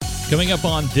Coming up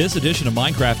on this edition of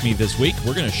Minecraft Me this week,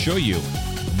 we're going to show you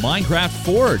Minecraft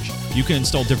Forge. You can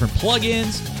install different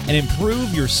plugins and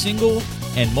improve your single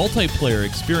and multiplayer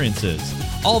experiences.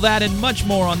 All that and much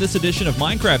more on this edition of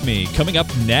Minecraft Me, coming up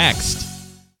next.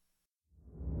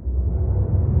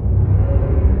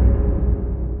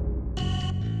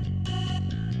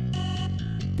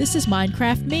 This is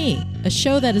Minecraft Me, a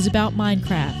show that is about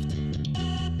Minecraft,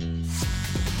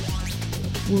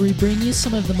 where we bring you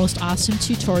some of the most awesome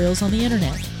tutorials on the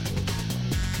internet,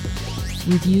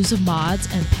 reviews of mods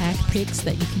and pack picks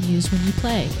that you can use when you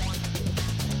play.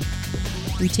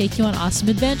 We take you on awesome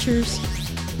adventures,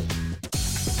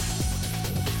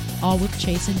 all with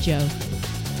Chase and Joe.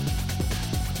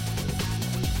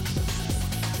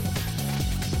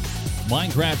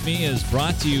 Minecraft Me is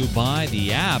brought to you by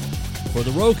the app for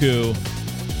the Roku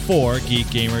for Geek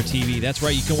Gamer TV. That's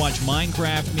right, you can watch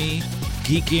Minecraft Me,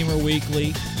 Geek Gamer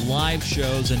Weekly, live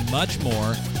shows, and much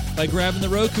more by grabbing the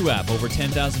Roku app. Over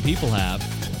 10,000 people have.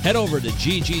 Head over to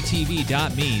ggtv.me/Roku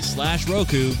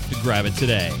to grab it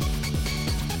today.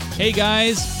 Hey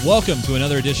guys, welcome to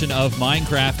another edition of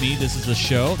Minecraft Me. This is the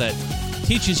show that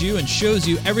teaches you and shows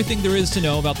you everything there is to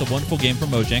know about the wonderful game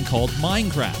from Mojang called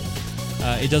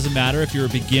Minecraft. It doesn't matter if you're a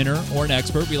beginner or an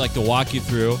expert. We like to walk you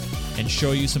through and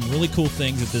show you some really cool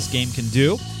things that this game can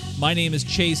do. My name is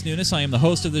Chase Nunes. I am the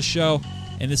host of this show,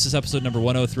 and this is episode number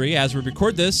 103. As we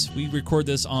record this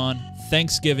on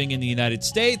Thanksgiving in the United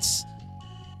States.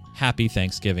 Happy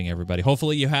Thanksgiving, everybody.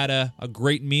 Hopefully you had a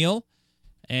great meal,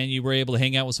 and you were able to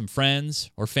hang out with some friends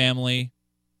or family,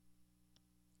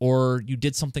 or you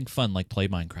did something fun like play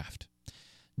Minecraft.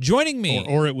 Joining me,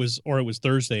 or it was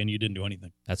Thursday and you didn't do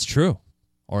anything. That's true.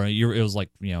 Or it was like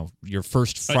your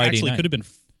first Friday Actually, night. could have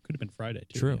been Friday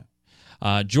too. True. Yeah.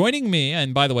 Joining me,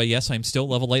 and by the way, yes, I'm still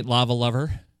Level 8 Lava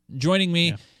Lover. Joining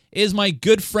me is my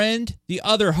good friend, the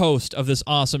other host of this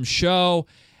awesome show,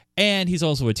 and he's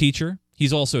also a teacher.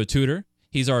 He's also a tutor.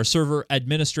 He's our server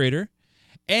administrator,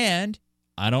 and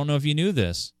I don't know if you knew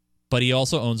this, but he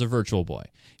also owns a Virtual Boy.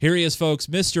 Here he is, folks,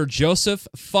 Mr. Joseph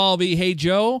Falby. Hey,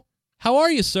 Joe. How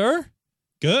are you, sir?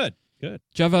 Good. Did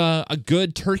you have a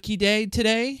good turkey day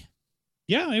today?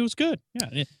 Yeah, it was good.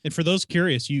 Yeah, and for those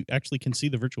curious, you actually can see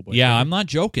the Virtual Boy. Yeah, I'm not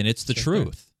joking. It's the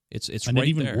truth. There. It's and right it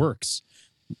even there. Works.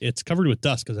 It's covered with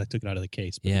dust because I took it out of the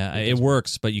case. Yeah, it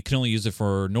works, but you can only use it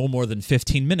for no more than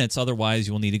 15 minutes. Otherwise,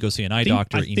 you will need to go see an eye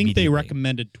doctor immediately. I think they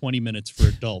recommended 20 minutes for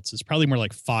adults. It's probably more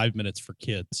like 5 minutes for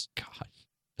kids. God.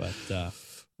 But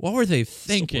what were they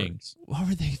thinking?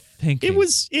 It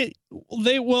was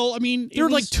there were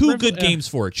like two good games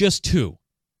for it, just two.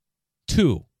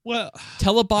 Well,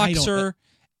 Teleboxer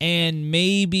and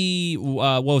maybe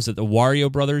what was it, the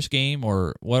Wario Brothers game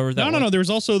or whatever that was? No. There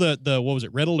was also the what was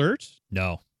it, Red Alert?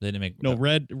 No, they didn't make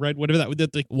Red whatever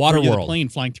that the Waterworld plane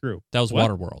flying through. That was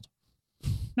Waterworld.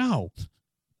 No,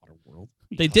 Waterworld.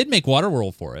 They did make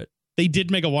Waterworld for it. They did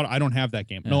make a water. I don't have that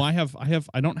game. Yeah. No, I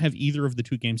don't have either of the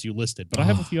two games you listed, but I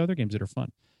have a few other games that are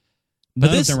fun.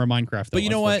 None of them are Minecraft, though, but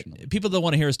you know what? People don't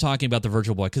want to hear us talking about the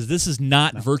Virtual Boy because this is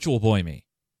not Virtual Boy Me.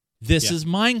 This is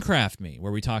Minecraft Me,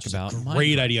 where we talk about Minecraft.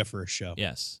 Great idea for a show.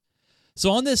 Yes. So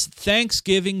on this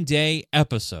Thanksgiving Day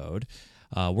episode,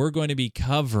 we're going to be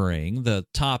covering the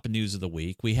top news of the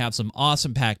week. We have some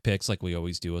awesome pack picks like we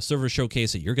always do, a server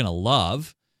showcase that you're going to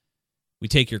love. We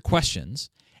take your questions.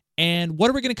 And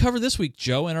what are we going to cover this week,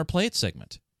 Joe, in our Play It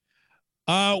segment?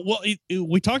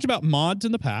 We talked about mods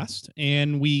in the past,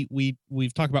 and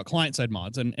we've talked about client-side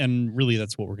mods, and really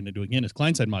that's what we're going to do again is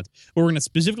client-side mods. But we're going to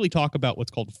specifically talk about what's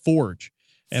called Forge.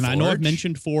 And Forge? I know I've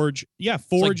mentioned Forge. Yeah,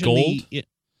 Forge. It's like gold?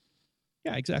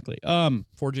 Yeah, exactly.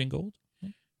 Forge in gold?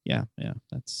 Yeah,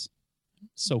 that's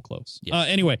so close. Yes.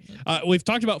 Anyway, we've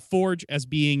talked about Forge as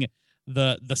being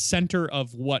the center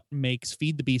of what makes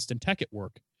Feed the Beast and Tech It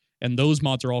work. And those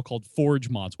mods are all called Forge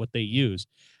mods, what they use.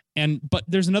 But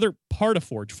there's another part of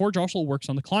Forge. Forge also works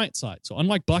on the client side. So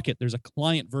unlike Bucket, there's a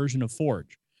client version of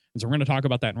Forge. And so we're going to talk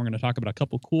about that, and we're going to talk about a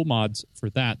couple cool mods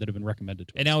for that have been recommended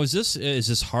to us. And now, is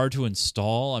this hard to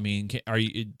install? I mean,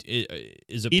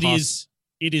 is it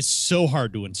It is so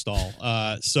hard to install.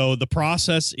 So the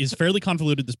process is fairly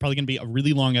convoluted. This is probably going to be a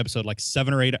really long episode, like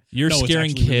 7 or 8. You're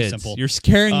scaring kids. Really simple. You're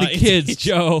scaring the kids,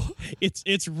 Joe.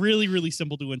 It's really, really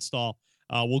simple to install.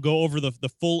 We'll go over the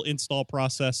full install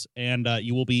process, and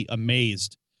you will be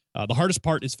amazed. The hardest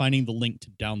part is finding the link to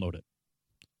download it.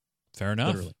 Fair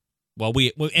enough.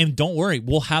 Literally. Well, and don't worry,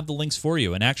 we'll have the links for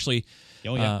you. And actually,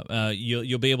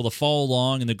 you'll be able to follow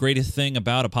along. And the greatest thing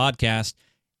about a podcast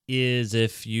is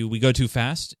if we go too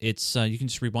fast, it's you can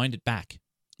just rewind it back.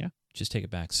 Yeah, just take it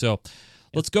back. So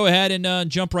let's go ahead and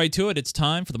jump right to it. It's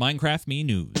time for the Minecraft Me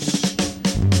News.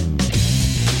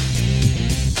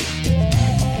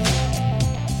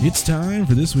 It's time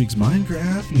for this week's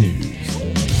Minecraft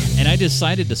news. And I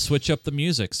decided to switch up the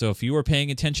music, so if you were paying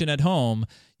attention at home,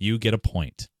 you get a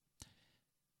point.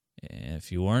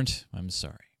 If you weren't, I'm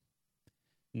sorry.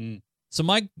 So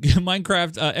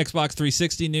Minecraft Xbox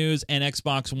 360 news and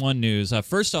Xbox One news.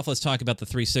 First off, let's talk about the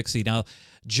 360. Now,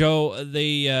 Joe,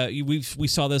 we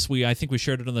saw this. I think we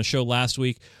shared it on the show last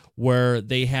week, where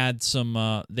they had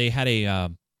a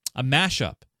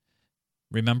mashup.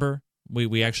 Remember?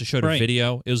 We actually showed a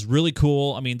video. It was really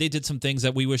cool. I mean, they did some things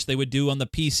that we wish they would do on the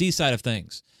PC side of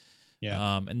things.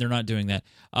 Yeah. And they're not doing that.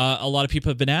 A lot of people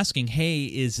have been asking, hey,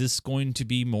 is this going to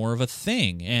be more of a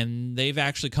thing? And they've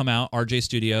actually come out, RJ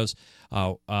Studios,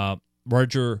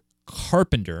 Roger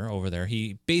Carpenter over there.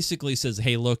 He basically says,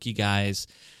 hey, look, you guys,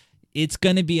 it's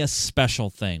going to be a special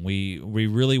thing. We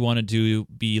really want to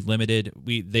be limited.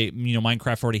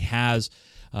 Minecraft already has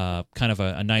kind of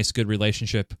a nice, good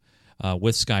relationship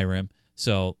with Skyrim.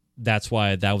 So that's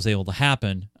why that was able to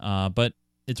happen. But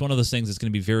it's one of those things that's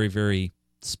going to be very, very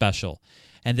special.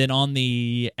 And then on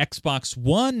the Xbox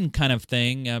One kind of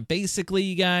thing, basically,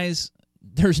 you guys,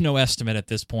 there's no estimate at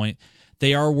this point.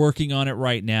 They are working on it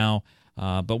right now.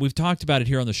 But we've talked about it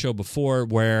here on the show before,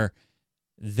 where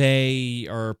they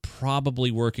are probably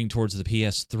working towards the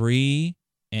PS3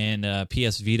 and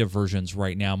PS Vita versions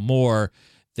right now more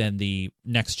than the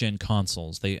next-gen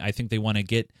consoles. I think they want to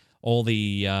get all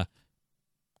the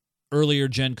earlier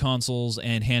gen consoles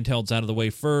and handhelds out of the way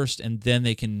first, and then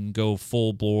they can go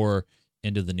full bore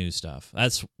into the new stuff.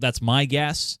 That's my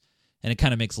guess, and it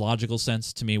kind of makes logical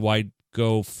sense to me. Why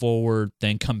go forward,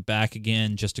 then come back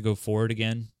again just to go forward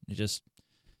again? It's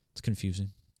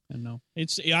confusing. And no,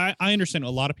 I understand a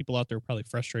lot of people out there are probably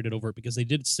frustrated over it because they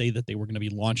did say that they were going to be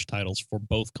launch titles for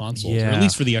both consoles, or at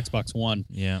least for the Xbox One.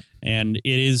 Yeah. And it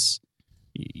is,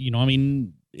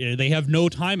 they have no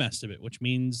time estimate, which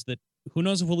means that who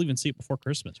knows if we'll even see it before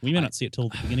Christmas. We may not see it till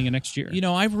the beginning of next year.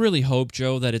 I really hope,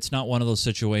 Joe, that it's not one of those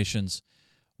situations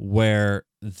where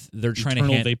they're trying to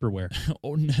vaporware.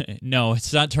 Oh, no,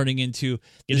 it's not turning into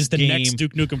it is the game. Next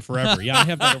Duke Nukem Forever. Yeah, I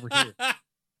have that over here.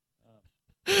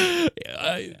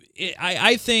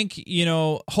 I think,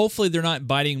 hopefully they're not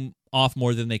biting off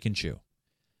more than they can chew.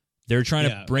 They're trying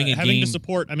to bring a having game. To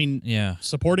support,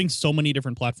 supporting so many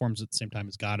different platforms at the same time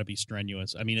has got to be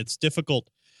strenuous. I mean, it's difficult.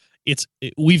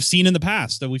 We've seen in the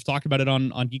past that we've talked about it on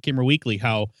Geek Gamer Weekly,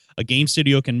 how a game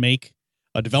studio can make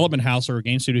a development house or a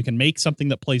game studio can make something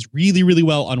that plays really, really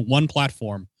well on one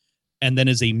platform and then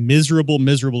is a miserable,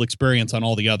 miserable experience on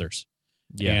all the others.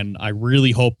 Yeah. And I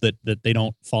really hope that they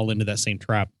don't fall into that same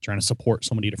trap, trying to support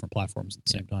so many different platforms at the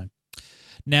same time.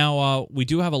 Now, we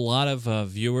do have a lot of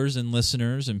viewers and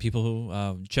listeners and people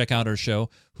who check out our show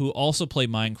who also play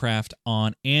Minecraft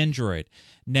on Android.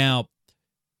 Now,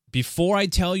 before I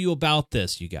tell you about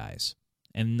this, you guys,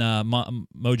 and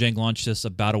Mojang launched this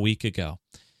about a week ago,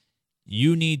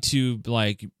 you need to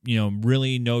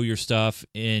really know your stuff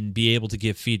and be able to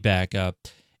give feedback.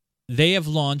 They have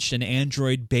launched an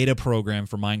Android beta program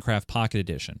for Minecraft Pocket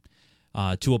Edition.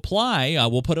 To apply,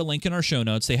 we'll put a link in our show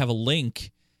notes. They have a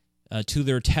link to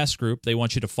their test group. They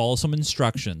want you to follow some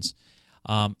instructions.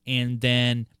 And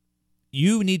then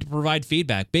you need to provide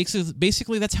feedback.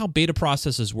 Basically, that's how beta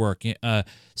processes work.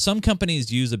 Some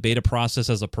companies use a beta process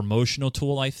as a promotional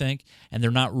tool, I think, and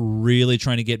they're not really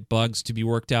trying to get bugs to be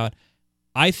worked out.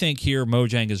 I think here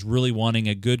Mojang is really wanting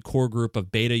a good core group of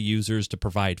beta users to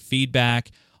provide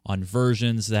feedback on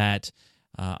versions that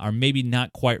are maybe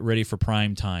not quite ready for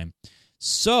prime time.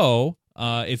 So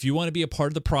if you want to be a part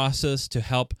of the process to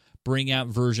help bring out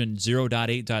version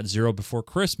 0.8.0 before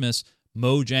Christmas,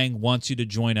 Mojang wants you to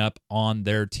join up on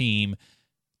their team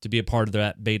to be a part of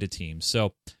that beta team.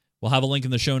 So we'll have a link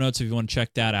in the show notes if you want to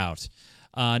check that out.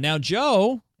 Now,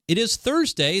 Joe, it is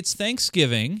Thursday. It's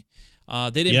Thanksgiving.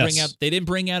 They didn't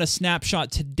bring out a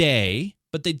snapshot today,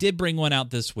 but they did bring one out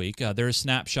this week. There's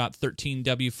snapshot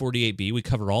 13W48B. We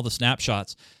covered all the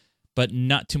snapshots, but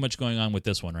not too much going on with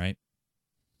this one, right?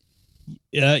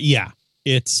 Yeah.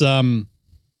 It's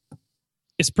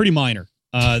pretty minor.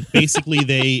 Basically,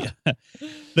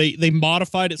 they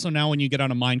modified it so now when you get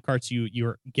on a minecarts,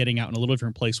 you're getting out in a little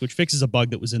different place, which fixes a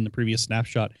bug that was in the previous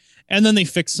snapshot, and then they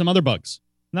fixed some other bugs,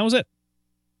 and that was it.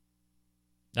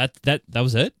 That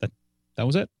was it. That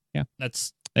was it. Yeah,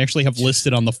 they actually have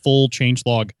listed on the full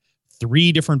changelog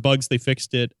 3 different bugs they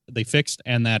fixed,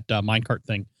 and that minecart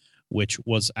thing, which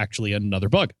was actually another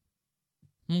bug.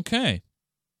 Okay,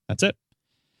 that's it.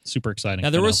 Super exciting.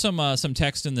 Now, there was some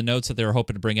text in the notes that they were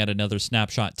hoping to bring out another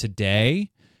snapshot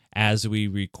today as we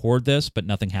record this, but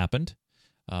nothing happened.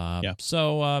 Yeah.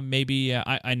 So maybe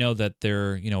I know that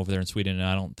they're over there in Sweden, and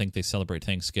I don't think they celebrate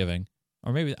Thanksgiving,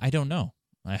 or maybe I don't know.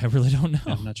 I really don't know.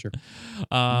 I'm not sure.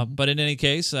 But in any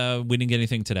case, we didn't get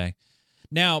anything today.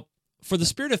 Now, for the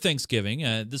spirit of Thanksgiving,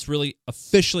 this really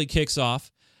officially kicks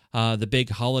off the big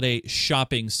holiday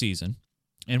shopping season.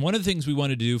 And one of the things we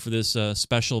wanted to do for this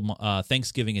special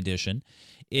Thanksgiving edition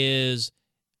is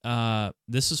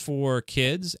this is for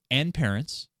kids and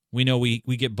parents. We know we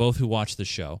get both who watch the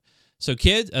show. So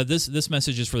kids, this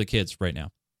message is for the kids right now.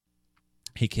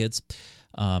 Hey kids,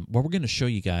 what we're going to show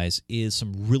you guys is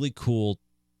some really cool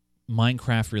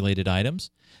Minecraft-related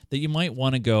items that you might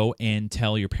want to go and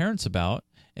tell your parents about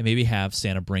and maybe have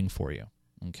Santa bring for you.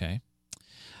 Okay.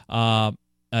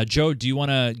 Joe, do you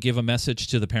want to give a message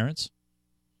to the parents?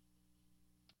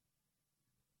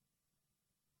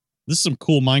 This is some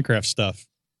cool Minecraft stuff.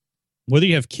 Whether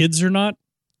you have kids or not,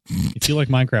 if you like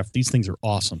Minecraft, these things are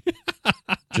awesome.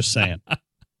 Just saying.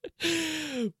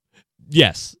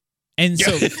 Yes. And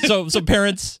so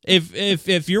parents,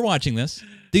 if you're watching this,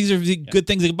 these are the good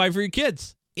things you can buy for your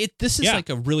kids. This is like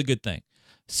a really good thing.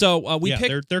 So we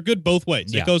picked. They're good both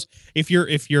ways. Yeah. It goes if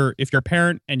you're a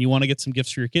parent and you want to get some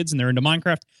gifts for your kids and they're into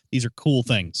Minecraft, these are cool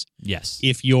things. Yes.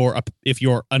 If you're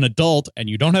an adult and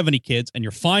you don't have any kids and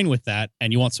you're fine with that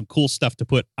and you want some cool stuff to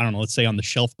put, I don't know, let's say on the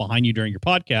shelf behind you during your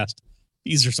podcast,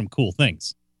 these are some cool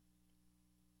things.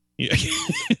 Yeah.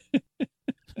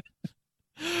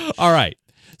 All right.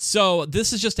 So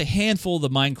this is just a handful of the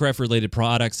Minecraft-related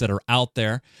products that are out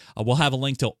there. We'll have a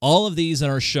link to all of these in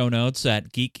our show notes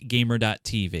at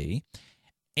geekgamer.tv.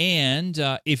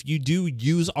 And if you do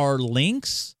use our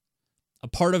links, a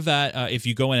part of that, if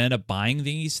you go and end up buying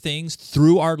these things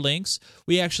through our links,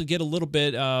 we actually get a little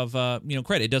bit of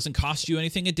credit. It doesn't cost you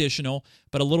anything additional,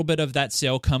 but a little bit of that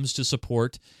sale comes to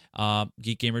support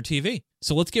Geek Gamer TV.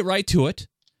 So let's get right to it.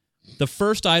 The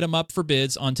first item up for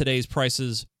bids on today's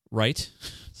Prices Right,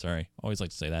 sorry, always like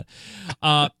to say that,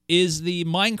 is the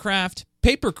Minecraft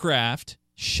Papercraft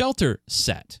Shelter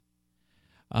Set.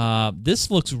 This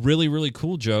looks really, really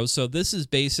cool, Joe. So this is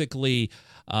basically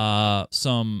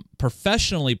some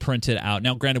professionally printed out.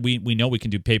 Now, granted, we know we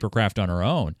can do papercraft on our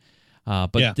own,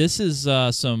 but this is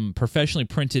some professionally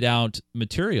printed out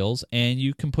materials, and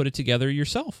you can put it together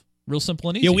yourself. Real simple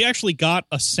and easy. Yeah, we actually got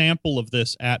a sample of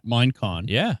this at Minecon.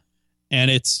 Yeah. And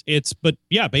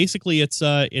basically it's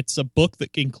a book that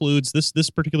includes this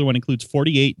particular one includes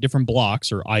 48 different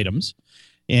blocks or items,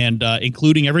 and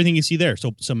including everything you see there.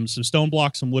 So some stone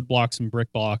blocks, some wood blocks, some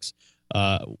brick blocks,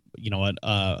 a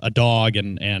dog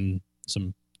and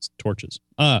some torches.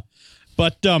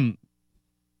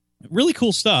 Really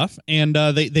cool stuff. And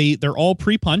they're all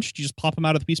pre-punched. You just pop them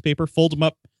out of the piece of paper, fold them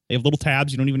up. They have little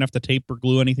tabs. You don't even have to tape or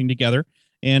glue anything together,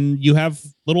 and you have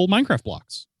little Minecraft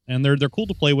blocks. And they're cool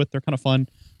to play with. They're kind of fun.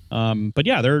 But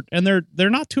yeah, they're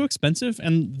not too expensive.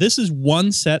 And this is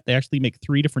one set. They actually make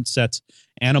 3 different sets.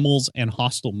 Animals and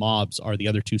hostile mobs are the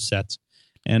other 2 sets.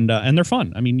 And they're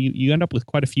fun. I mean, you end up with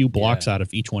quite a few blocks out of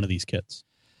each one of these kits.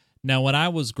 Now, when I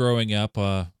was growing up,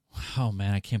 oh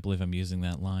man, I can't believe I'm using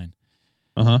that line.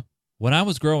 When I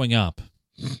was growing up,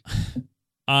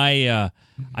 I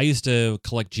used to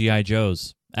collect G.I.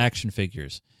 Joes action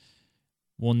figures.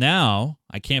 Well, now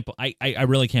I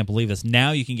really can't believe this.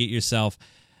 Now you can get yourself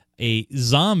a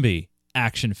zombie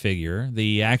action figure.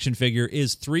 The action figure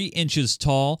is 3 inches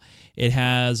tall. It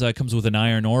has comes with an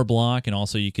iron ore block, and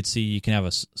also you can have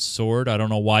a sword. I don't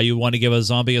know why you want to give a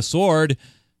zombie a sword,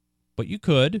 but you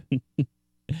could.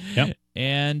 Yep.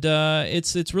 And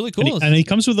it's really cool. And he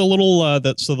comes with a little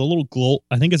the little gold.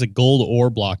 I think it's a gold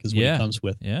ore block is what it comes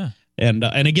with. Yeah. And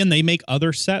again, they make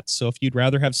other sets. So if you'd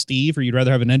rather have Steve or you'd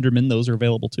rather have an Enderman, those are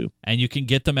available too. And you can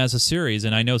get them as a series.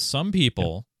 And I know some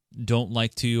people don't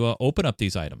like to open up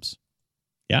these items.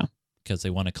 Yeah. Because they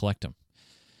want to collect them.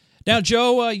 Now,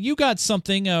 Joe, you got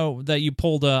something that you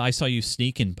pulled. I saw you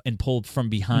sneak and pulled from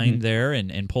behind there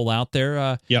and pull out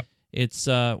there. Yep. It's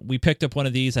we picked up one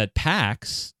of these at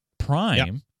PAX Prime.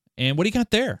 Yep. And what do you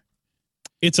got there?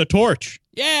 It's a torch.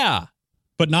 Yeah.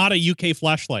 But not a UK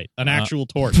flashlight, an actual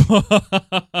torch. So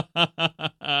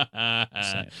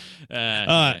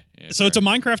it's a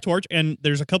Minecraft torch, and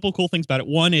there's a couple of cool things about it.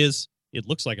 One is it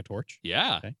looks like a torch.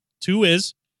 Yeah. Okay. 2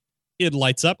 is it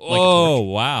lights up like a torch. Oh,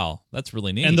 wow. That's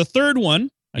really neat. And the third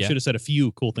one, I should have said a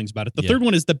few cool things about it. The third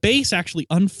one is the base actually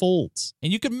unfolds.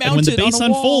 And you can mount it on a wall. And when the base on a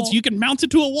unfolds, wall. you can mount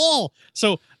it to a wall.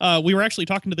 So we were actually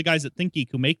talking to the guys at ThinkGeek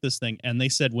who make this thing, and they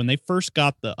said when they first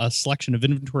got a selection of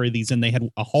inventory of these in, they had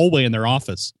a hallway in their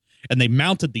office, and they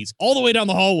mounted these all the way down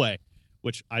the hallway,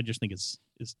 which I just think is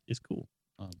cool.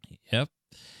 Yep.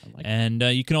 Like and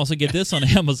you can also get this on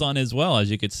Amazon as well,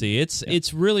 as you can see.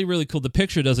 It's really, really cool. The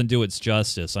picture doesn't do its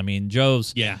justice. I mean,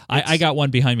 Joe's. Yeah. I got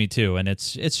one behind me too, and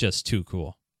it's just too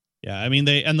cool. Yeah, I mean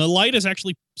the light is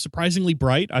actually surprisingly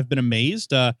bright. I've been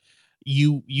amazed.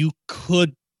 You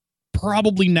could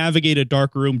probably navigate a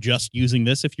dark room just using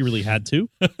this if you really had to.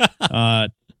 But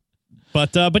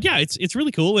yeah, it's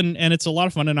really cool and it's a lot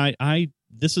of fun. And I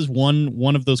this is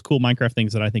one of those cool Minecraft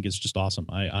things that I think is just awesome.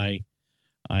 I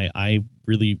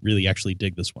really actually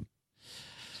dig this one.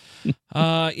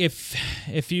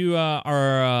 If you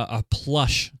are a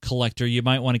plush collector, you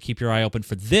might want to keep your eye open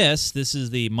for this. This is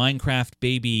the Minecraft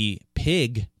Baby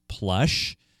Pig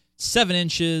plush, 7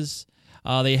 inches.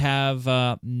 They have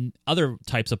other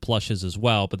types of plushes as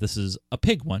well, but this is a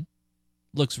pig one.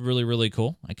 Looks really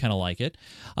cool. I kind of like it.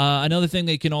 Another thing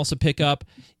that you can also pick up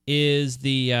is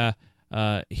the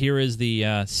here is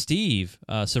the Steve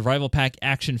Survival Pack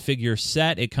action figure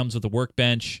set. It comes with a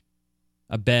workbench,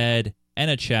 a bed, and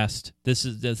a chest. This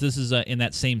is in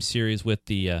that same series with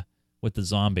the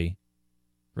zombie.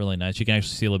 Really nice. You can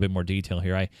actually see a little bit more detail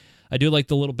here. I do like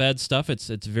the little bed stuff. It's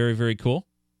very cool.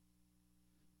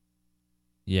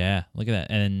 Yeah, look at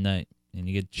that. And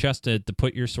you get a chest to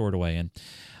put your sword away in.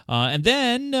 And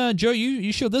then Joe,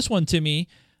 you showed this one to me,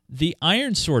 the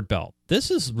Iron Sword belt. This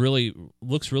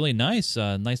looks really nice.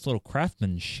 Nice little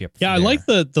craftsmanship. Yeah, there. I like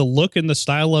the look and the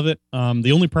style of it.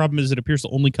 The only problem is it appears to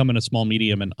only come in a small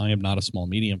medium, and I am not a small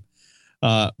medium.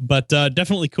 But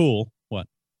definitely cool. What?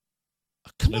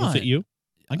 Come It'll on. fit you.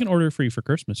 I can order it for you for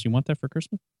Christmas. You want that for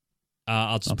Christmas?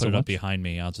 I'll just Not put so it up much. behind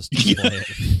me. I'll just display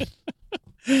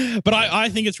it. But I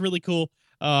think it's really cool.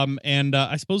 And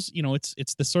I suppose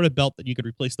it's the sort of belt that you could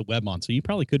replace the web on. So you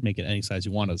probably could make it any size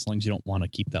you want, as long as you don't want to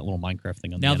keep that little Minecraft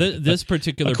thing on. Now the end of it. this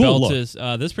particular cool belt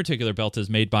look. this particular belt is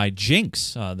made by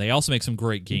Jinx. They also make some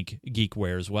great geek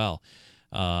wear as well.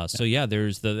 So yeah,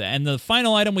 there's the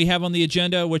final item we have on the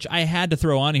agenda, which I had to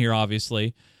throw on here,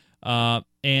 obviously,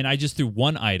 and I just threw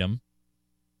one item.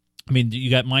 I mean, you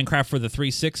got Minecraft for the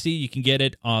 360. You can get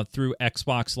it through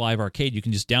Xbox Live Arcade. You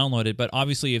can just download it. But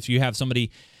obviously, if you have somebody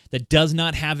that does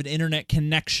not have an internet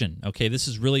connection, okay, this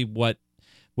is really what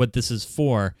this is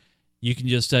for. You can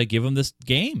just give them this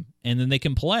game, and then they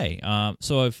can play.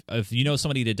 So if you know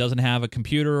somebody that doesn't have a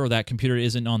computer or that computer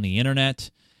isn't on the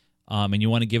internet, and you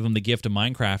want to give them the gift of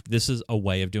Minecraft, this is a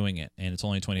way of doing it, and it's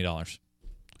only $20,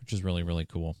 which is really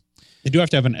cool. They do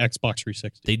have to have an Xbox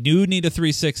 360. They do need a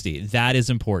 360. That is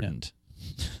important.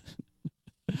 Yeah.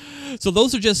 So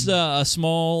those are just a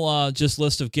small just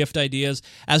list of gift ideas.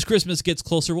 As Christmas gets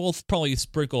closer, we'll probably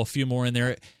sprinkle a few more in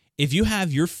there. If you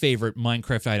have your favorite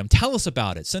Minecraft item, tell us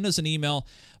about it. Send us an email,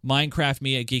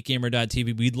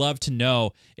 minecraftme@geekgamer.tv. We'd love to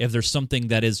know if there's something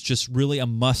that is just really a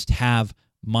must-have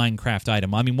Minecraft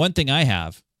item. I mean, one thing I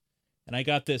have, and I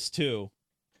got this too.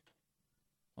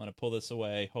 I want to pull this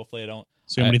away. Hopefully I don't.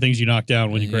 So many things you knock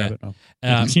down when you grab it. Oh.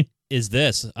 Is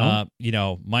this,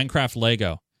 Minecraft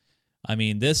Lego. I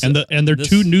mean, this... And they're this,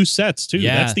 2 new sets, too.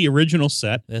 Yeah. That's the original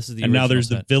set. This is the and original now there's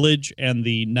set. the Village and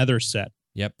the Nether set.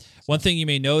 Yep. One thing you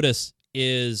may notice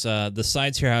is the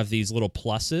sides here have these little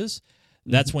pluses.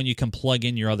 That's when you can plug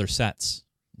in your other sets.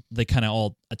 They kind of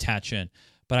all attach in.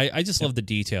 But I just love the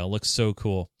detail. It looks so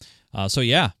cool. So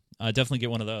yeah, definitely get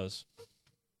one of those.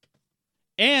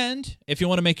 And if you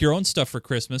want to make your own stuff for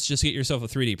Christmas, just get yourself a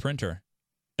 3D printer.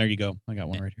 There you go. I got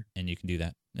one right here. And you can do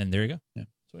that. And there you go. Yeah.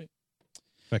 Sweet.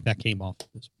 In fact, that came off.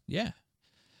 Yeah.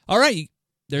 All right.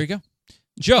 There you go.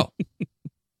 Joe,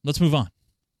 let's move on.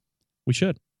 We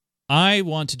should. I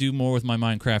want to do more with my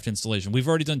Minecraft installation. We've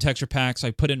already done texture packs. I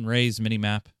put in Ray's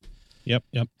minimap. Yep.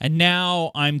 And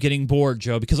now I'm getting bored,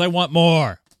 Joe, because I want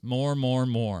more.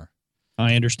 More.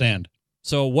 I understand.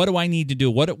 So what do I need to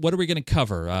do? What are we going to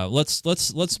cover? Let's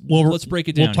break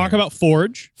it down. We'll talk here. about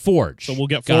Forge. Forge. So we'll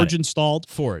get Got Forge it. installed.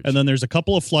 Forge. And then there's a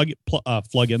couple of plugins.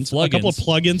 A couple of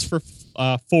plugins for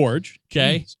Forge.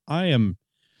 Okay. Jeez,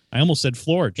 I almost said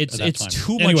Forge. It's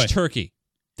too much turkey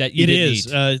that you it didn't is.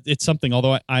 eat. It's something.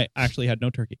 Although I actually had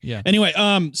no turkey. Yeah. Anyway,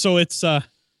 so it's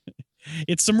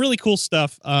some really cool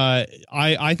stuff.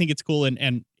 I think it's cool.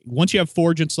 And once you have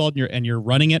Forge installed and you're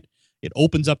running it, it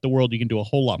opens up the world. You can do a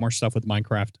whole lot more stuff with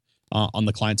Minecraft on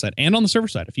the client side and on the server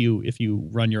side if you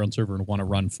run your own server and want to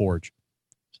run Forge.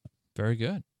 Very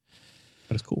good.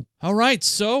 That is cool. All right,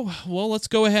 so let's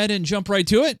go ahead and jump right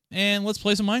to it, and let's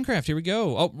play some Minecraft. Here we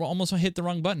go. Oh, almost hit the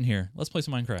wrong button here. Let's play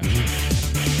some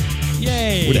Minecraft.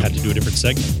 Yay! Would have had to do a different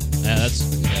segment.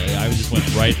 I just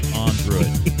went right on through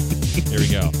it. There we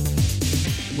go.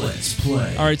 Let's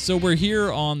play. All right, so we're here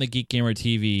on the Geek Gamer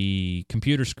TV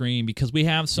computer screen because we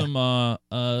have some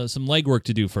legwork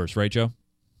to do first, right, Joe?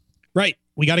 Right.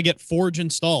 We got to get Forge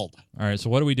installed. All right, so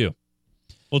what do we do?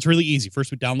 Well, it's really easy.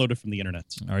 First, we download it from the internet.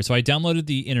 All right, so I downloaded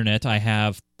the internet. I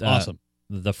have Awesome.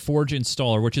 the Forge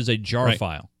installer, which is a jar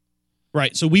file.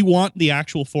 Right. So we want the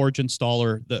actual Forge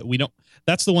installer.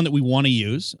 That's the one that we want to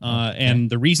use. And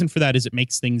the reason for that is it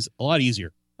makes things a lot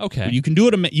easier. Okay. You can do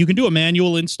a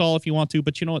manual install if you want to,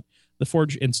 but you know what? The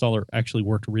Forge installer actually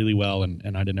worked really well, and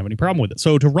I didn't have any problem with it.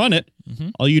 So to run it,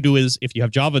 all you do is, if you have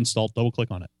Java installed, double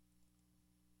click on it.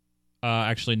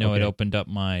 Actually, no, Okay. It opened up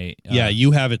my... Yeah,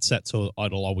 you have it set so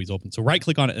it'll always open. So right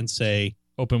click on it and say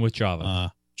Open with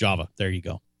Java. Java. There you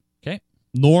go. Okay.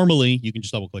 Normally, you can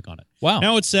just double click on it. Wow.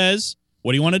 Now it says,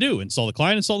 what do you want to do? Install the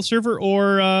client, install the server,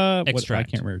 or Extract.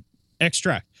 I can't remember.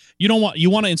 Extract. You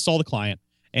want to install the client,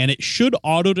 and it should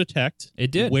auto detect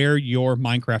It did. where your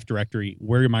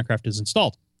Minecraft is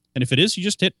installed. And if it is, you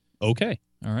just hit OK.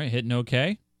 All right, hitting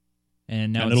OK.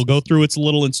 And now It'll go through its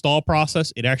little install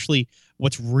process. It actually,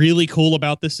 what's really cool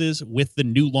about this is, with the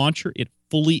new launcher, it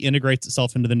fully integrates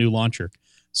itself into the new launcher.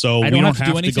 So I we don't don't have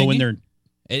to do have to go in anything?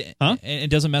 there. It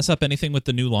doesn't mess up anything with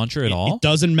the new launcher at all? It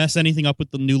doesn't mess anything up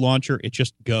with the new launcher. It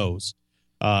just goes,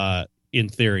 in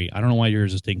theory. I don't know why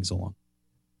yours is taking so long,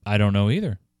 I don't know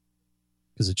either.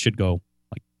 because it should go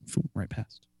like right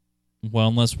past. Well,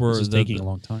 unless This is taking a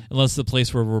long time. unless the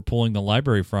place where we're pulling the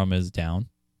library from is down.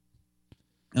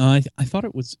 I thought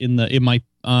it was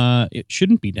it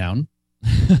shouldn't be down,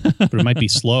 but it might be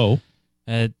slow.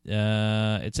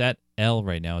 It's at L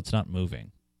right now. It's not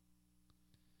moving.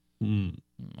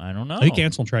 I don't know. I think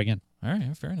cancel and try again. All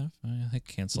right, fair enough. I think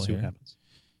cancel Let's see here. what happens.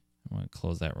 I want to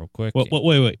close that real quick.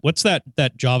 Wait. What's that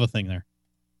Java thing there?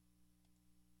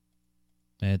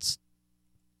 It's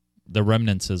the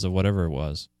remnants of whatever it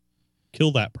was.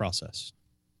 Kill that process.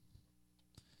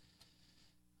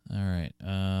 All right.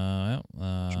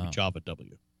 Should be Java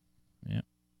W. Yeah.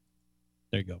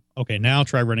 There you go. Okay, now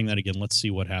try running that again. Let's see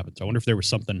what happens. I wonder if there was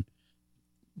something.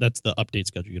 That's the update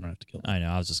schedule. You don't have to kill it. I know.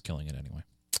 I was just killing it anyway.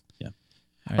 Yeah.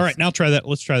 All All right, now try that.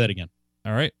 Let's try that again.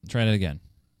 All right. Try it again.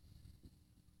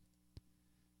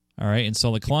 All right.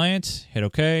 Install the client. Hit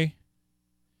OK.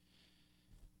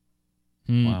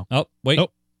 Wow. Oh, wait. Oh,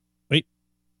 wait.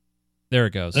 There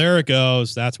it goes. There it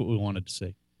goes. That's what we wanted to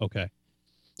see. Okay.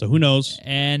 So who knows?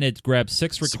 And it grabbed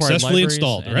 6 required Successfully libraries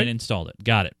installed, and right? it installed it.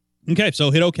 Got it. Okay,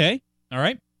 so hit OK, All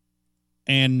right.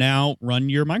 and now run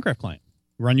your Minecraft client.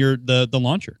 Run the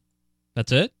launcher.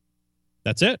 That's it.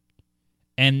 That's it.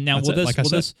 And now That's it, like I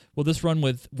said. will this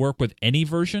work with any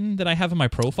version that I have in my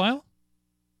profile?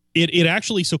 It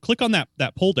actually, so click on that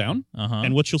pull down, Uh-huh.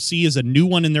 and what you'll see is a new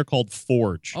one in there called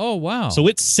Forge. Oh, wow. So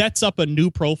it sets up a new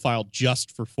profile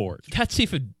just for Forge. That's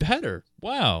even better.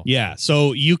 Wow. Yeah,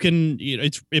 so you can,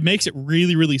 it makes it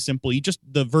really, really simple.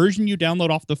 The version you download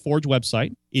off the Forge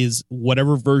website is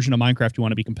whatever version of Minecraft you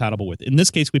want to be compatible with. In this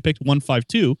case, we picked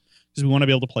 1.5.2 because we want to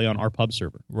be able to play on our pub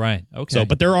server. Right. Okay. So,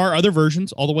 but there are other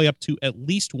versions all the way up to at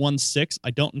least 1.6.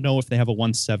 I don't know if they have a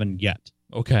 1.7 yet.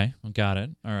 Okay. Got it.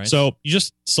 All right. So you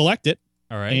just select it,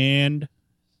 all right. and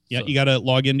So- you got to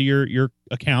log into your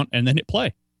account and then hit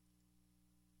play.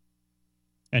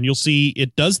 And you'll see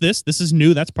it does this. This is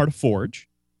new. That's part of Forge.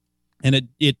 And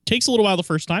it takes a little while the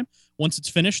first time. Once it's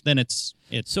finished, then it's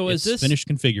finished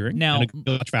configuring. Now- and it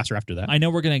goes much faster after that. I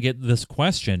know we're going to get this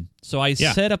question. So I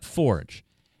Yeah. set up Forge.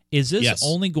 Is this Yes.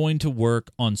 only going to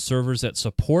work on servers that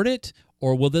support it,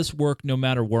 or will this work no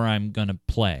matter where I'm going to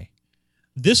play?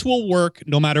 This will work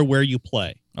no matter where you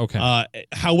play. Okay.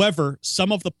 However,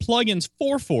 some of the plugins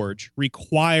for Forge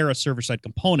require a server-side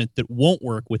component that won't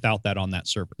work without that on that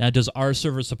server. Now, does our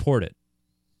server support it?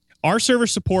 Our server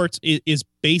supports is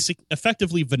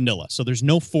effectively vanilla, so there's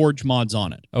no Forge mods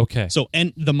on it. Okay. So,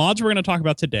 and the mods we're going to talk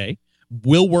about today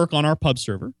will work on our pub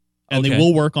server, and Okay. they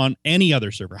will work on any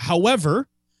other server. However,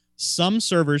 some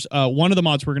servers, one of the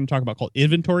mods we're going to talk about called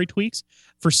inventory tweaks,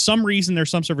 for some reason, there's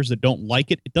some servers that don't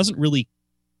like it. It doesn't really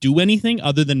do anything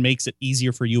other than makes it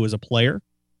easier for you as a player.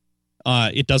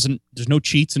 There's no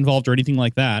cheats involved or anything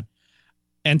like that.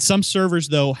 And some servers,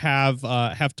 though, have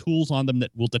tools on them that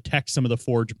will detect some of the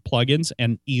Forge plugins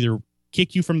and either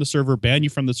kick you from the server, ban you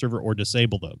from the server, or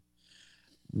disable them.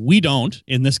 We don't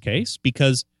in this case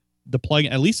because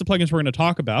at least the plugins we're going to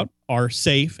talk about are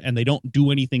safe and they don't do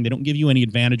anything. They don't give you any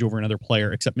advantage over another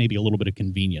player except maybe a little bit of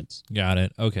convenience. Got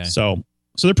it. Okay. So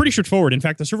they're pretty straightforward. In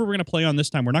fact, the server we're going to play on this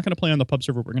time, we're not going to play on the pub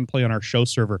server. We're going to play on our show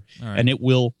server, All right. and it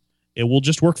will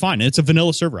just work fine. And it's a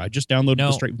vanilla server. I just downloaded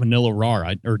the straight vanilla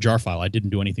RAR or jar file. I didn't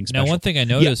do anything special. Now, one thing I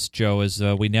noticed, Joe, is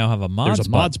we now have a mods There's a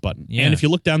mods button. Yeah. And if you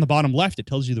look down the bottom left, it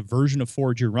tells you the version of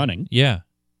Forge you're running. Yeah,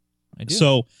 I do.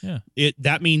 So yeah.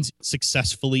 that means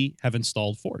successfully have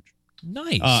installed Forge.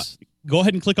 Nice. Go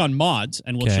ahead and click on mods,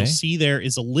 and what Okay. you'll see there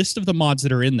is a list of the mods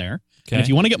that are in there. Okay. And if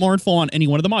you want to get more info on any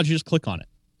one of the mods, you just click on it.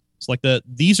 It's like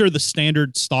these are the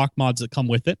standard stock mods that come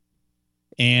with it,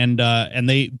 and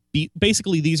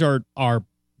basically these are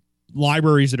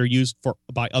libraries that are used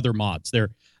by other mods.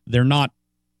 They're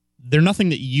nothing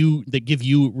that give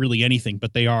you really anything,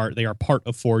 but they are part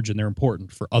of Forge, and they're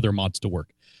important for other mods to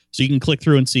work. So you can click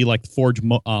through and see like the Forge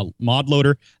mod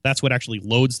loader. That's what actually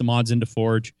loads the mods into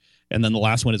Forge. And then the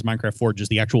last one is Minecraft Forge, is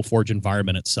the actual Forge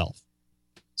environment itself.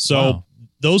 So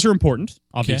those are important,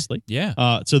 obviously. Okay.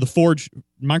 Yeah. So the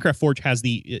Minecraft Forge has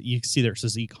you can see there, it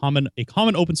says a common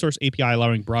open source API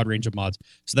allowing broad range of mods.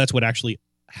 So that's what actually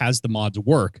has the mods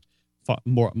work.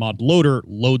 Mod loader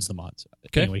loads the mods.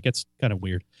 Okay. Anyway, it gets kind of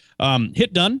weird.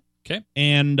 Hit done. Okay.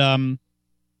 And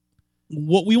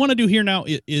what we want to do here now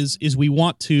is we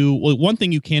want to, well, one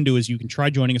thing you can do is you can try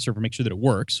joining a server, make sure that it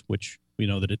works, which we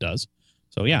know that it does.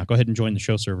 So yeah, go ahead and join the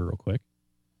show server real quick.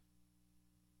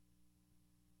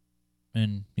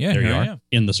 And yeah, there you are, yeah.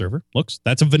 in the server.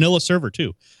 That's a vanilla server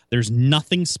too. There's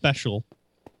nothing special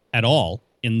at all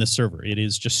in this server. It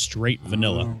is just straight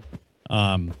vanilla.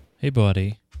 Hey,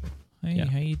 buddy. Hey, Yeah.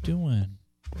 how you doing?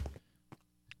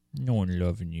 No one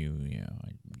loving you. Yeah,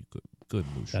 good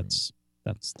mushroom.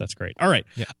 That's great. All right.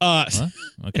 Yeah. Huh?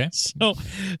 Okay. So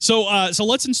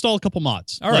let's install a couple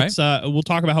mods. All right. We'll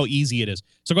talk about how easy it is.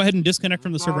 So go ahead and disconnect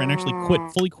from the server and actually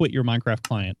fully quit your Minecraft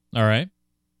client. All right.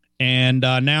 And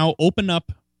now open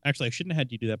up. Actually, I shouldn't have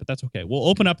had you do that, but that's okay. We'll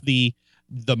open up the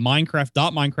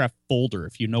Minecraft folder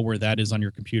if you know where that is on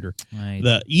your computer. Right.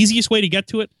 The easiest way to get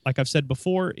to it, like I've said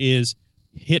before, is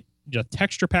hit the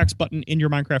texture packs button in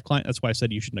your Minecraft client. That's why I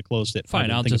said you shouldn't have closed it.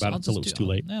 Fine. I'll think about it until it was too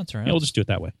late. That's all right. Yeah, we'll just do it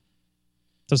that way.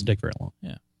 Doesn't take very long.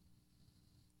 Yeah.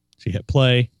 So you hit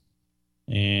play,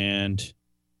 and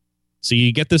so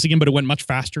you get this again, but it went much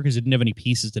faster because it didn't have any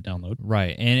pieces to download.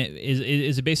 Right. And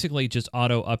is it basically just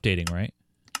auto updating, right?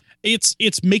 It's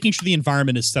making sure the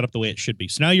environment is set up the way it should be.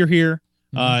 So now you're here.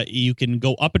 You can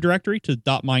go up a directory to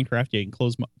 .minecraft. Yeah, you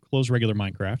can close regular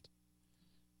Minecraft.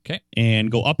 Okay.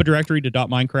 And go up a directory to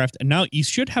 .minecraft. And now you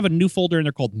should have a new folder in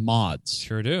there called mods.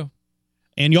 Sure do.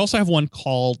 And you also have one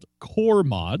called core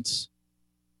mods.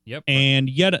 Yep. And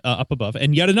yet up above,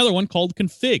 and yet another one called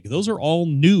config. Those are all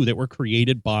new that were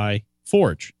created by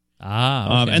Forge. Okay.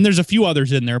 And there's a few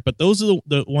others in there, but those are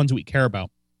the ones we care about.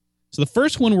 So the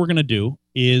first one we're going to do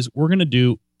is we're going to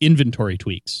do inventory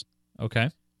tweaks.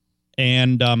 Okay.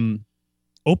 And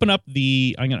open up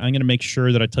the. I'm going to make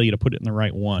sure that I tell you to put it in the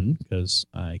right one because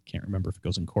I can't remember if it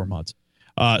goes in core mods.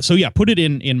 So yeah, put it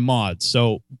in mods.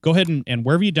 So go ahead and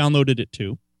wherever you downloaded it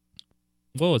to.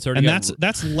 Whoa, it's already. And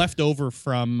that's left over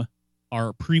from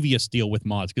our previous deal with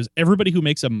mods because everybody who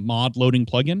makes a mod loading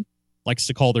plugin likes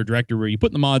to call their directory where you put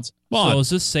in the mods. So is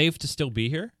this safe to still be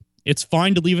here? It's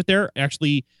fine to leave it there.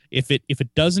 Actually, if the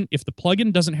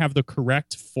plugin doesn't have the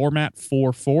correct format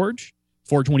for Forge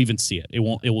won't even see it. It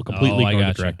will completely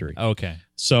ignore the directory. Okay.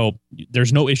 So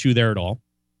there's no issue there at all.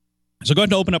 So go ahead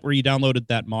and open up where you downloaded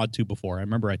that mod to before. I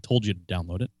remember I told you to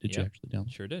download it. Did you actually download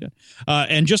it? Sure did. Yeah.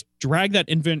 And just drag that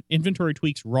inventory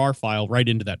tweaks RAR file right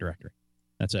into that directory.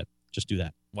 That's it. Just do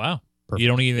that. Wow. Perfect. You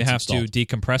don't even It's have installed. to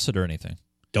decompress it or anything.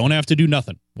 Don't have to do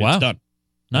nothing. Wow. It's done.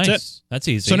 Nice. That's it. That's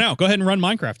easy. So now go ahead and run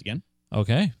Minecraft again.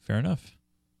 Okay. Fair enough.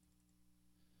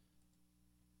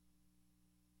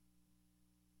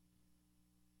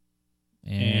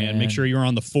 And make sure you're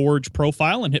on the Forge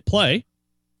profile and hit play.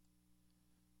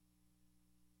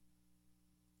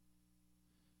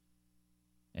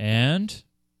 And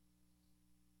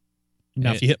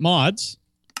now if you hit mods,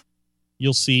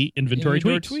 you'll see inventory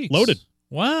tweaks loaded.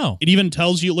 Wow. It even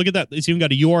tells you, look at that. It's even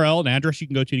got a URL, an address you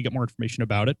can go to get more information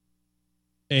about it.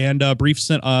 And a brief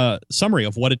summary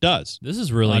of what it does. This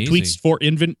is really easy. Tweaks for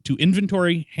to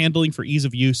inventory handling for ease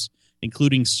of use,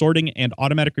 including sorting and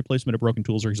automatic replacement of broken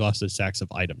tools or exhausted stacks of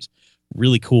items.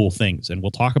 Really cool things. And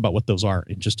we'll talk about what those are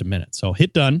in just a minute. So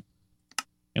hit done.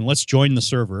 And let's join the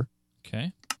server.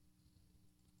 Okay.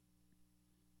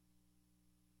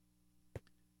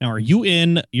 Now,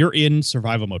 you're in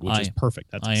survival mode, which is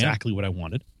perfect. That's exactly what I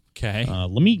wanted. Okay.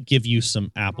 Let me give you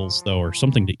some apples though, or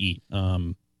something to eat.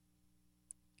 We'll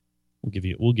give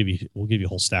you a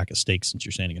whole stack of steaks since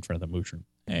you're standing in front of the mushroom.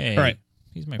 Hey. All right.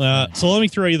 He's my friend. So let me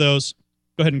throw you those.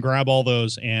 Go ahead and grab all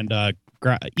those and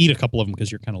eat a couple of them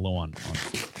because you're kind of low on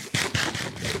food.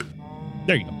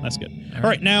 There you go. That's good. All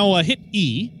right. Now hit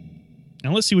E.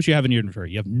 Now let's see what you have in your inventory.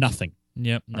 You have nothing.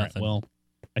 Yep. All Nothing. right, well,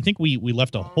 I think we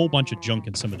left a whole bunch of junk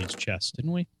in some of these chests,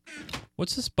 didn't we?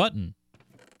 What's this button?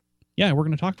 Yeah, we're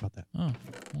going to talk about that. Oh,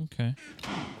 okay.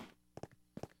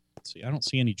 Let's see, I don't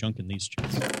see any junk in these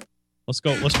chests. Let's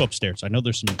go upstairs. I know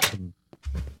there's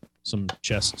some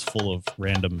chests full of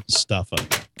random stuff.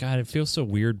 God, it feels so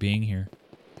weird being here.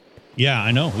 Yeah,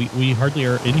 I know. We hardly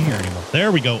are in here anymore. There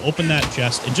we go. Open that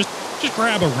chest and just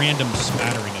grab a random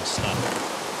smattering of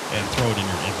stuff and throw it in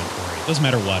your inventory. It doesn't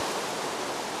matter what.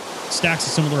 stacks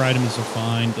of similar items are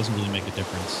fine. Doesn't really make a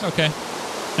difference. Okay.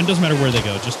 And it doesn't matter where they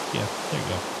go. Just, yeah, there you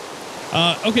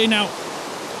go. Okay, now,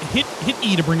 hit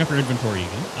E to bring up your inventory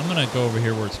again. I'm going to go over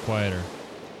here where it's quieter.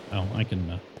 Oh, I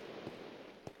can...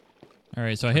 All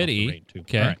right, so I hit E.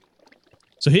 Okay. All right.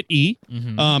 So hit E.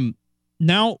 Mhm.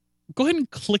 Now, go ahead and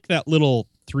click that little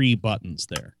 3 buttons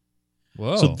there.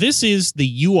 Whoa. So this is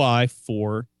the UI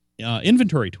for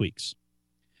inventory tweaks.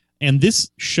 And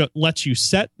this lets you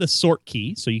set the sort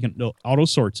key, so you can auto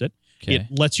sorts it. Okay.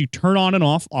 It lets you turn on and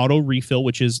off auto refill,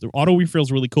 which is the auto refill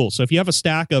is really cool. So if you have a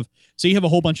stack of, say you have a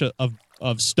whole bunch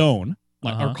of stone,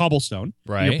 or cobblestone,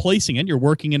 Right. you're placing it, you're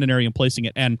working in an area and placing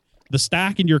it, and the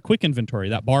stack in your quick inventory,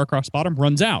 that bar across the bottom,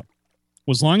 runs out.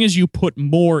 Well, as long as you put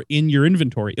more in your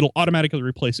inventory, it'll automatically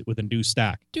replace it with a new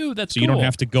stack. Dude, that's So cool. you don't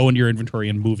have to go into your inventory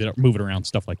and move it around,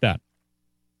 stuff like that.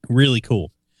 Really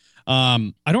cool.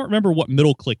 I don't remember what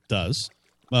middle click does,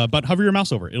 but hover your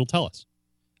mouse over it. It'll tell us.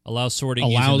 Allows sorting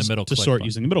using the middle click. To sort button.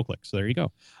 using the middle click. So there you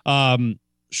go.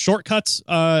 Shortcuts,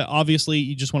 obviously,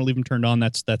 you just want to leave them turned on.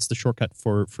 That's the shortcut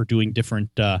for doing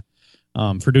different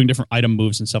item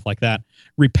moves and stuff like that.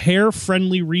 Repair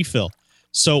friendly refill.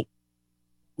 So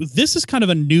this is kind of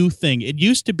a new thing. It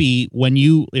used to be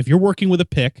if you're working with a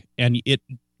pick and it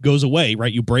goes away,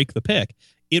 right? You break the pick,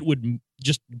 it would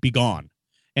just be gone.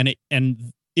 And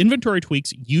inventory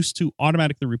tweaks used to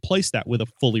automatically replace that with a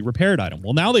fully repaired item.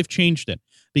 Well, now they've changed it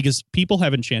because people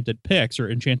have enchanted picks or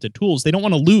enchanted tools. They don't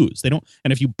want to lose. And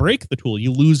if you break the tool,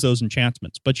 you lose those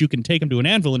enchantments, but you can take them to an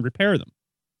anvil and repair them.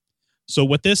 So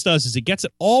what this does is it gets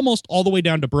it almost all the way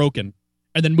down to broken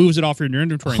and then moves it off in your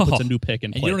inventory and puts a new pick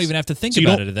in place. And you don't even have to think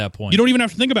about it at that point. You don't even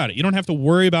have to think about it. You don't have to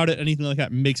worry about it, anything like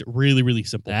that. It makes it really, really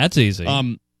simple. That's easy.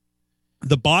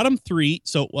 The bottom 3,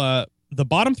 the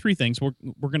bottom 3 things, we're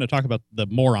going to talk about the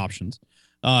more options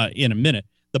in a minute.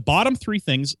 The bottom 3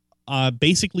 things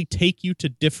basically take you to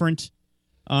different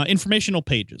informational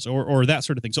pages or that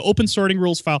sort of thing. So open sorting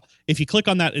rules file, if you click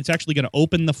on that, it's actually going to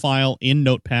open the file in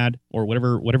Notepad or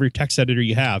whatever your text editor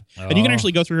you have. And you can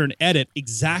actually go through here and edit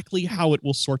exactly how it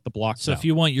will sort the blocks So out. if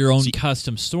you want your own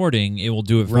custom sorting, it will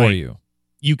do it for Right. you.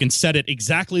 You can set it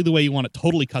exactly the way you want it,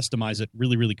 totally customize it.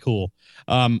 Really, really cool.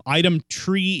 Item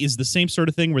tree is the same sort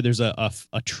of thing where there's a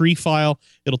tree file.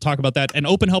 It'll talk about that. And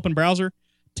Open Help in Browser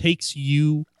takes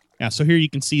you... Yeah, so here you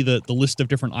can see the list of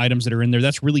different items that are in there.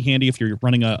 That's really handy if you're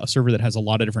running a server that has a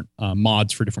lot of different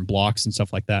mods for different blocks and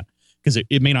stuff like that, because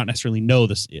it may not necessarily know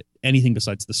anything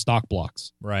besides the stock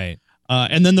blocks. Right.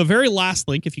 And then the very last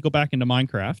link, if you go back into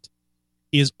Minecraft,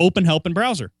 is Open Help in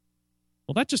Browser.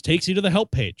 Well, that just takes you to the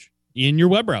help page in your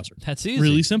web browser. That's easy.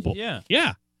 Really simple. Yeah.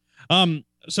 Yeah.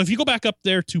 So if you go back up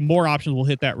there to more options, we'll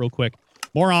hit that real quick.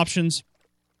 More options.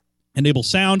 Enable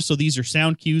sound. So these are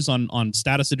sound cues on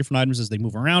status of different items as they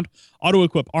move around. Auto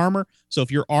equip armor. So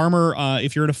if your armor,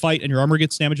 if you're in a fight and your armor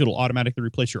gets damaged, it'll automatically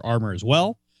replace your armor as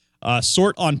well.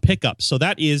 Sort on pickup. So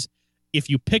that is if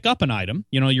you pick up an item,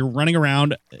 you're running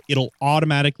around, it'll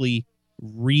automatically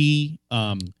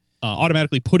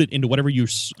automatically put it into whatever your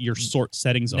sort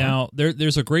settings are. Now,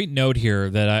 there's a great note here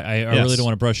that I really don't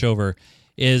want to brush over,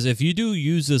 is if you do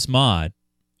use this mod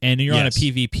and you're on a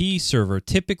PvP server,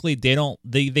 typically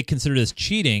they consider this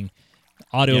cheating,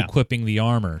 auto-equipping the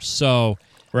armor. So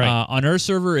on our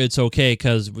server, it's okay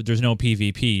because there's no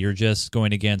PvP. You're just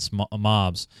going against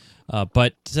mobs.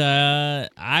 But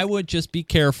I would just be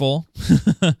careful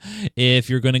if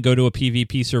you're going to go to a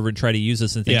PvP server and try to use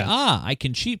this and think, I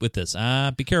can cheat with this.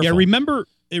 Be careful. Yeah, remember,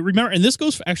 and this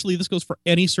goes for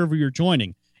any server you're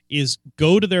joining. Is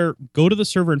go to the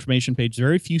server information page.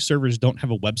 Very few servers don't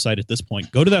have a website at this point.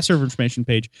 Go to that server information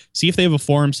page. See if they have a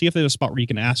forum. See if they have a spot where you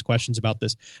can ask questions about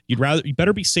this. You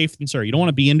better be safe than sorry. You don't want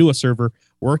to be into a server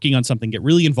working on something, get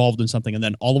really involved in something, and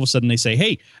then all of a sudden they say,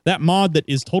 "Hey, that mod that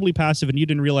is totally passive and you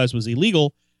didn't realize was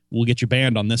illegal will get you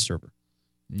banned on this server."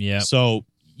 Yeah. So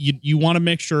you want to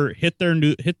make sure hit their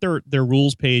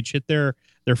rules page, hit their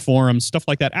forums, stuff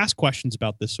like that. Ask questions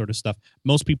about this sort of stuff.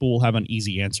 Most people will have an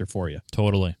easy answer for you.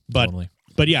 Totally.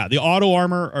 But yeah, the auto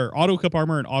armor or auto cup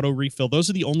armor and auto refill, those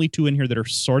are the only 2 in here that are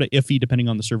sort of iffy depending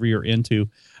on the server you're into.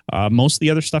 Most of the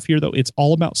other stuff here, though, it's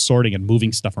all about sorting and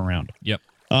moving stuff around. Yep.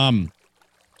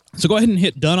 So go ahead and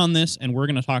hit done on this, and we're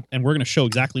going to talk, and we're going to show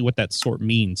exactly what that sort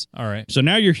means. All right. So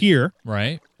now you're here.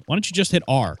 Right. Why don't you just hit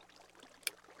R?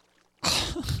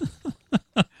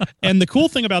 And the cool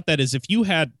thing about that is if you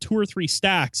had 2 or 3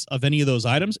 stacks of any of those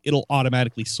items, it'll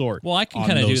automatically sort. Well, I can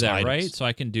kind of do that, items. right? So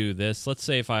I can do this. Let's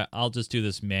say if I'll just do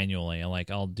this manually.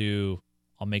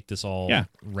 I'll make this all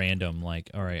random. Like,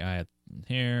 all right, I have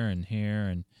here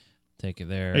and take it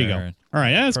there. There you go. All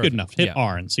right, that's good enough. Hit Yeah.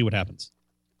 R and see what happens.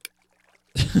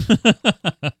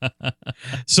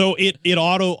 So it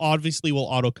obviously will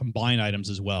auto combine items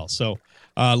as well. So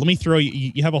let me throw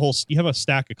you have a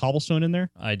stack of cobblestone in there.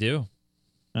 I do.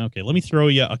 Okay, let me throw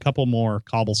you a couple more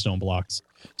cobblestone blocks.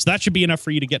 So that should be enough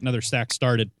for you to get another stack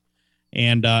started.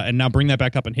 And now bring that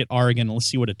back up and hit R again, and let's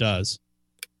see what it does.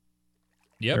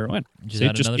 Yep. There it went. Just So it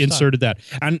add just another inserted that.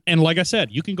 And like I said,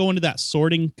 you can go into that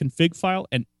sorting config file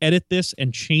and edit this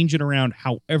and change it around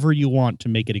however you want to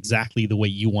make it exactly the way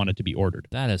you want it to be ordered.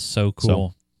 That is so cool.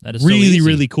 So, that is really, so easy.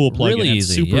 really cool plugin. Really It's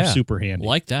easy. super, yeah. super handy.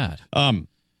 Like that.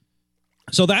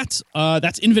 So that's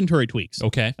inventory tweaks.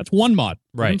 Okay. That's one mod.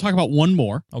 We're Right. going to talk about one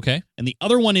more, Okay. and the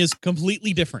other one is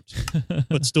completely different,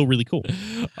 but still really cool.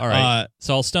 All right.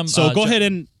 So I'll stum. So go ahead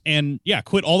and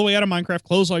quit all the way out of Minecraft,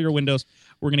 close all your windows.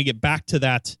 We're going to get back to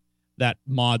that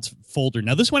mods folder.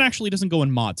 Now, this one actually doesn't go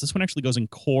in mods. This one actually goes in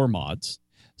core mods.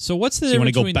 So what's the So you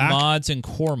wanna difference go between back? mods and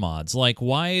core mods? Like,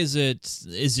 why is it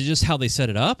just how they set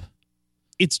it up?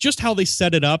 It's just how they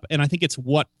set it up, and I think it's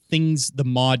what things the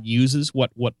mod uses,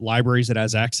 what libraries it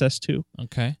has access to.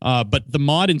 Okay. But the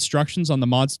mod instructions on the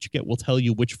mods that you get will tell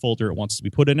you which folder it wants to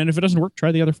be put in, and if it doesn't work,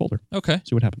 try the other folder. Okay.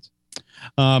 See what happens.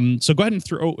 So go ahead and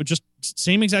throw just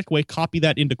same exact way, copy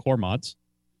that into core mods.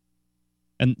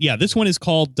 And yeah, this one is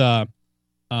called IRA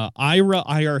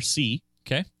IRC,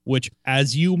 Okay. which,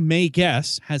 as you may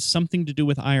guess, has something to do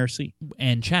with IRC.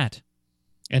 And chat.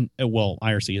 And well,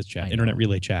 IRC is chat, I Internet know.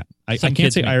 Relay Chat. I Some can't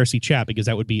kids say may- IRC chat because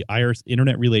that would be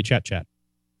Internet Relay Chat. It'd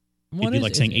What be is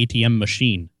like is saying it? ATM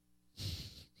machine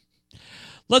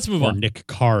Let's move or on. Nick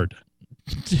Card.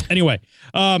 Anyway,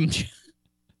 All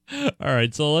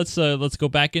right. So let's go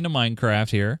back into Minecraft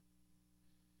here.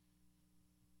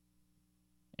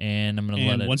 And I'm gonna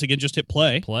let and it once again, just hit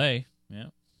play. play. Yeah.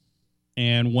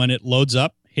 And when it loads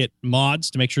up, hit mods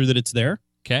to make sure that it's there.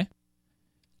 Okay.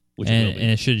 Which it will And be.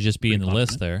 it should just be in the Pretty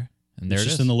list confident. there. And there It's it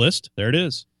just is. in the list. There it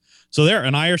is. So there,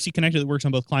 an IRC connector that works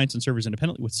on both clients and servers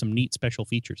independently with some neat special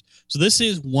features. So this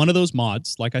is one of those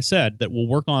mods, like I said, that will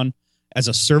work on as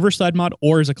a server-side mod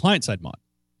or as a client-side mod.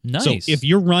 Nice. So if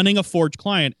you're running a Forge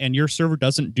client and your server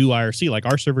doesn't do IRC, like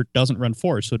our server doesn't run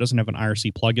Forge, so it doesn't have an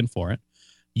IRC plugin for it,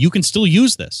 you can still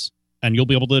use this, and you'll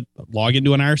be able to log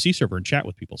into an IRC server and chat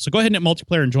with people. So go ahead and hit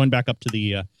multiplayer and join back up to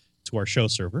the to our show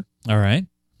server. All right.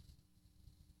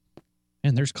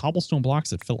 And there's cobblestone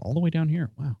blocks that fill all the way down here.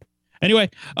 Wow. Anyway,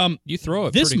 You throw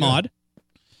it. this pretty good. mod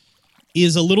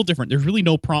is a little different. There's really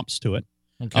no prompts to it.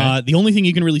 Okay. The only thing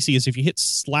you can really see is if you hit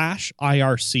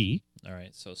 /IRC, All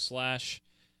right. So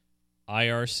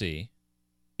 /IRC.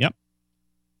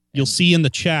 you'll see in the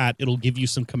chat, it'll give you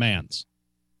some commands,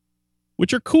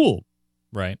 which are cool,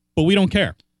 Right. but we don't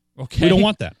care. Okay. We don't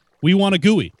want that. We want a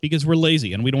GUI because we're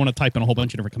lazy and we don't want to type in a whole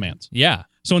bunch of different commands. Yeah.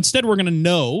 So instead, we're going to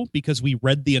know, because we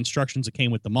read the instructions that came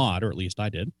with the mod, or at least I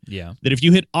did, Yeah. that if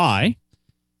you hit I,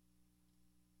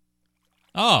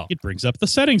 Oh. it brings up the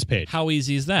settings page. How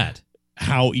easy is that?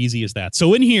 How easy is that?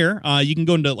 So in here, you can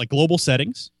go into like global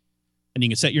settings, and you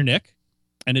can set your nick,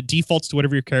 and it defaults to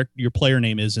whatever your player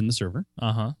name is in the server.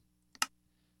 Uh-huh.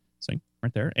 See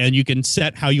right there, and you can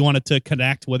set how you want it to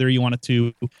connect, whether you want it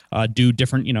to do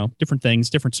different things,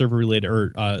 different server related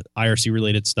or IRC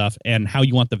related stuff, and how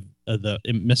you want the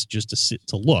messages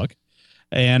to look,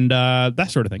 and that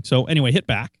sort of thing. So anyway, hit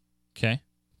back Okay.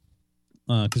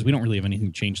 because we don't really have anything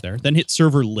to change there. Then hit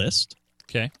server list,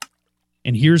 Okay.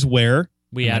 and here's where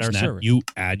We I add our mentioned that, server. You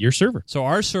add your server. So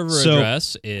our server So-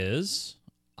 address is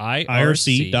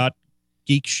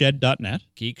irc.geekshed.net.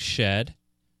 geekshed.net.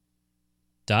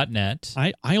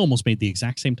 I almost made the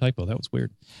exact same typo. That was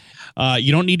weird.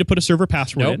 You don't need to put a server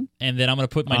password Nope. in. And then I'm going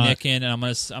to put my nick in, and I'm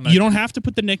going to You don't have to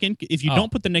put the nick in. If you Oh.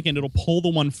 don't put the nick in, it'll pull the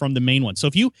one from the main one. So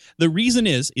the reason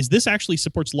is this actually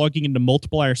supports logging into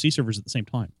multiple IRC servers at the same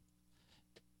time.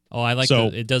 Oh, I like So-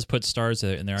 it does put stars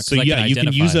in there. 'cause So I yeah, you can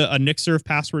identify. use a nick serve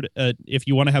password if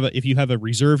you want to have if you have a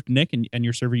reserved nick and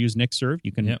your server use nick serve,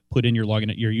 you can Yep. put in your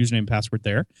login, your username and password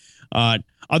there.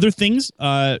 Other things,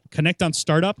 connect on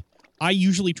startup. I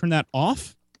usually turn that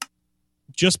off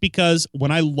just because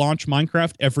when I launch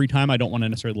Minecraft, every time I don't want to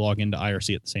necessarily log into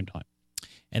IRC at the same time.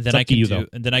 and then it's I up to can you, do though.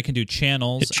 and then I can do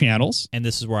channels, Hit channels, and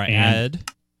this is where I and add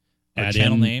add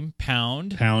channel in name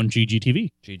pound pound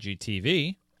GGTV.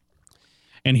 GGTV.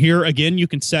 And here again, you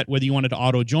can set whether you wanted to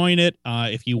auto join it,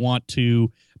 if you want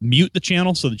to mute the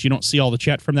channel so that you don't see all the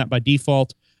chat from that by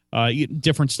default,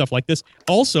 different stuff like this.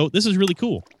 Also, this is really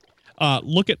cool.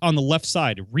 Look at on the left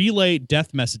side, relay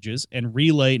death messages and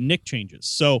relay nick changes.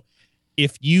 So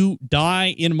if you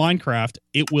die in Minecraft,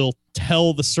 it will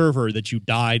tell the server that you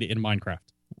died in Minecraft.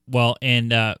 Well,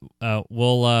 and I'm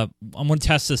going to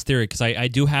test this theory because I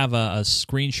do have a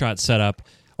screenshot set up,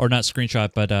 or not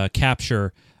screenshot, but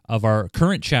capture of our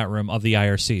current chat room of the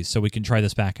IRC, so we can try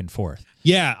this back and forth.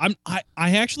 Yeah, I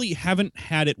actually haven't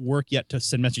had it work yet to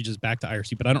send messages back to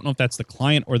IRC, but I don't know if that's the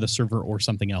client or the server or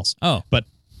something else. Oh, but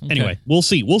okay. Anyway, we'll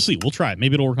see. We'll try it.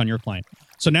 Maybe it'll work on your client.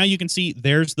 So now you can see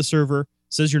there's the server.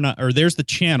 Says you're not, or there's the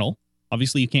channel.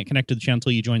 Obviously, you can't connect to the channel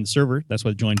until you join the server. That's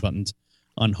why the join button's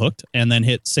unhooked. And then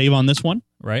hit save on this one.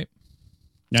 Right.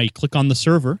 Now you click on the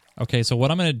server. Okay, so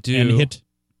what I'm going to do... And hit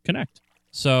connect.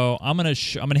 So I'm gonna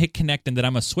hit connect, and then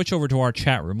I'm gonna switch over to our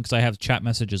chat room because I have chat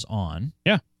messages on.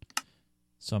 Yeah.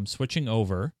 So I'm switching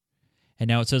over, and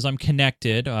now it says I'm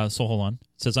connected. So hold on.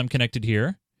 It says I'm connected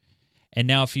here, and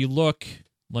now if you look,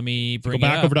 let me bring Go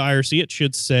back it up. over to IRC. It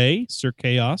should say Sir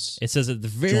Chaos. It says at the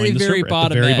Join very the very server.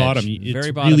 bottom. At the very edge. bottom. It's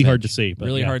Very bottom really hard edge. to see. But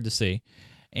Really yeah. hard to see.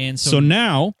 And So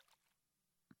now.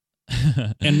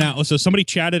 And now, so somebody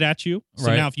chatted at you. So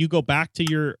Right. now, if you go back to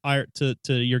your to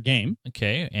your game,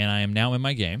 okay, and I am now in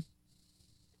my game.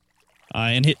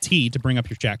 And hit T to bring up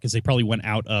your chat because they probably went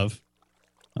out of.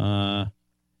 And I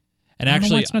don't know why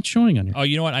actually, it's not showing on here. oh,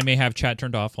 you know what? I may have chat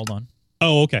turned off. Hold on.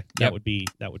 Oh, okay. That Yep. would be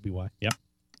why. Yep.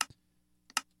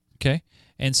 Okay,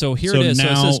 and so here so it is.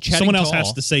 now So it says chatting someone else to has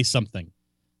all. to say something.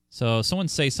 So someone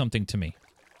say something to me.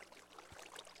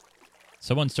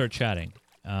 Someone start chatting.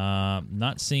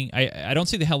 Not seeing. I don't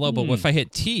see the hello, but if I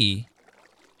hit T,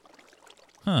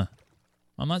 I'm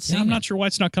not seeing. Yeah, I'm it. not sure why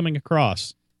it's not coming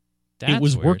across. That's it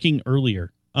was weird. working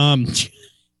earlier. But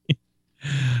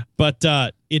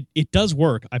it does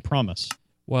work. I promise.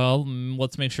 Well,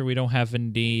 let's make sure we don't have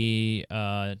the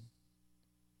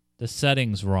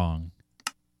settings wrong.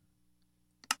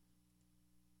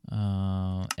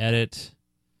 Edit.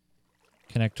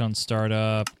 Connect on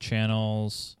startup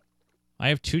channels. I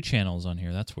have 2 channels on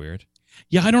here. That's weird.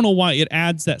 Yeah, I don't know why it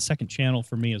adds that second channel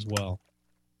for me as well.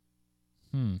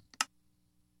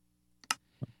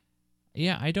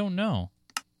 Yeah, I don't know.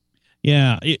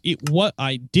 Yeah, what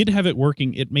I did have it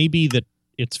working. It may be that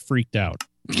it's freaked out.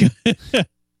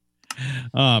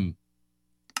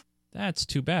 That's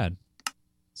too bad.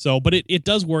 So, but it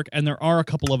does work, and there are a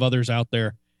couple of others out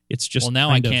there. It's just Well, now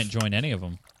I kind of- can't join any of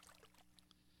them.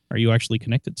 Are you actually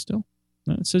connected still?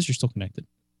 No, it says you're still connected.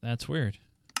 That's weird.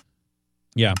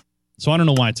 Yeah. So I don't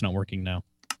know why it's not working now.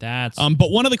 That's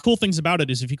But one of the cool things about it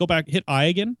is if you go back, hit I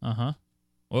again,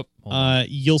 Whoop. Hold on.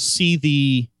 you'll see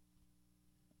the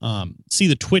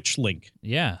Twitch link.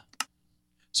 Yeah.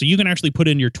 So you can actually put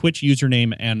in your Twitch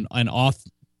username and an auth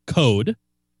code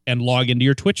and log into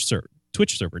your Twitch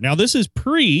server. Now this is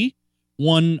pre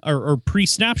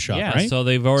snapshot, Yeah. right? So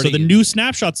they've already. So the new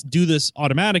snapshots do this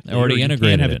automatically. Already or you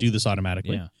integrated can have it. it do this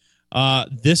automatically. Yeah.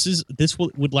 This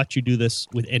would let you do this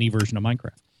with any version of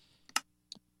Minecraft.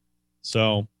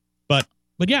 So,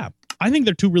 but yeah, I think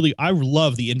they're two really. I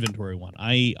love the inventory one.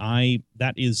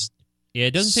 That is. Yeah,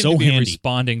 it doesn't seem so to be handy.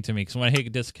 responding to me because when I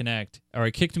hit disconnect or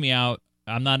it kicked me out,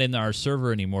 I'm not in our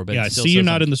server anymore. But Yeah, it I still see you're says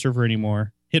not I'm- in the server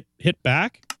anymore. Hit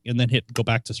back and then go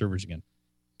back to servers again.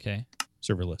 Okay,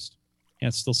 Server list. Yeah,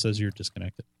 it still says you're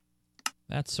disconnected.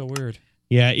 that's so weird.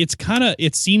 Yeah,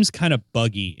 it seems kind of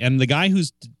buggy, and the guy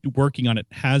who's working on it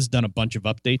has done a bunch of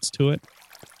updates to it.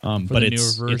 But the newer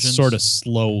it's versions? sort of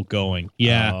slow going.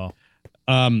 Yeah.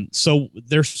 Oh, So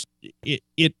there's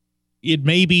it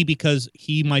may be because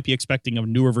he might be expecting a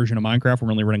newer version of Minecraft. We're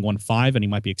only running 1.5, and he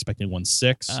might be expecting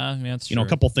 1.6. yeah, that's You know, a true.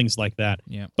 couple things like that.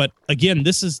 Yeah. But again,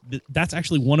 that's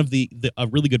actually one of a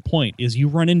really good point is you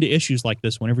run into issues like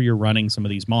this whenever you're running some of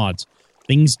these mods.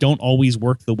 Things don't always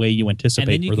work the way you And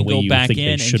anticipate then you or the can way go you back think in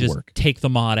they and should just work. take the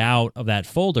mod out of that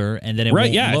folder, and then it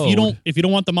Right? won't Yeah. load. If you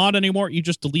don't want the mod anymore, you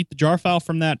just delete the jar file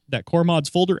from that core mods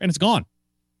folder, and it's gone.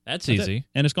 That's That's easy. it,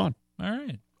 and it's gone. All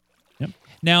right. Yep.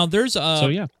 Now there's So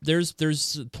yeah.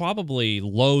 there's probably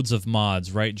loads of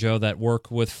mods, right, Joe, that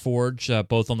work with Forge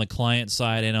both on the client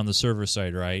side and on the server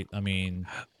side, right? I mean,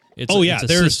 it's it's a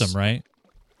there's- system, right?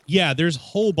 Yeah, there's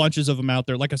whole bunches of them out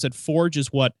there. Like I said, Forge is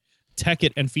what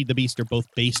Tekkit and Feed the Beast are both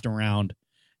based around.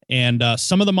 And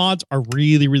some of the mods are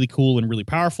really, really cool and really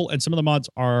powerful, and some of the mods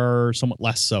are somewhat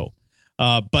less so.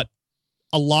 But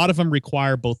a lot of them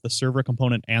require both the server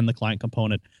component and the client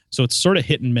component, so it's sort of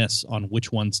hit and miss on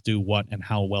which ones do what and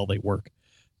how well they work.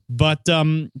 But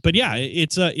yeah,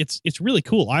 it's really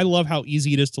cool. I love how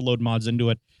easy it is to load mods into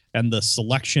it, and the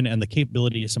selection and the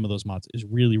capability of some of those mods is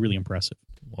really, really impressive.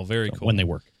 Well, very cool. When they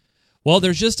work. Well,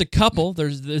 there's just a couple.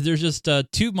 There's just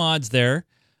 2 mods there,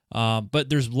 but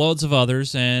there's loads of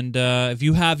others. And if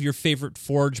you have your favorite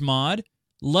Forge mod,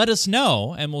 let us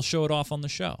know, and we'll show it off on the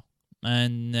show.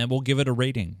 And we'll give it a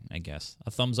rating, I guess.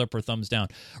 A thumbs up or thumbs down.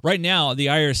 Right now, the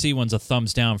IRC one's a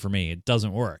thumbs down for me. It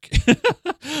doesn't work.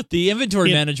 The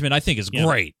inventory management, I think, is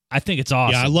great. I think it's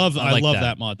awesome. Yeah, I love like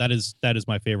that mod. That is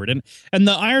my favorite. And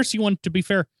the IRC one, to be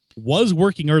fair, was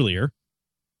working earlier.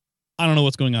 I don't know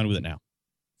what's going on with it now.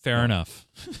 Fair enough.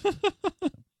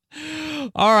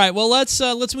 All right, well let's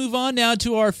move on now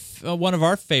to our one of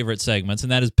our favorite segments,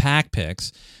 and that is Pack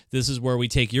Picks. This is where we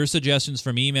take your suggestions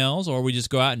from emails, or we just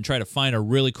go out and try to find a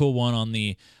really cool one on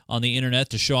the internet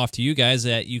to show off to you guys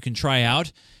that you can try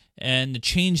out and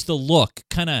change the look,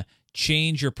 kind of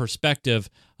change your perspective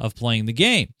of playing the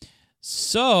game.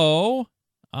 So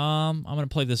I'm going to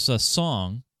play this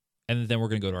song, and then we're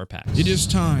going to go to our packs. It is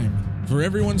time for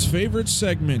everyone's favorite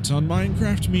segment on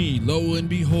Minecraft Me. Lo and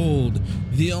behold,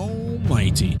 the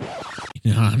almighty.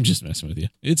 No, I'm just messing with you.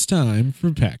 It's time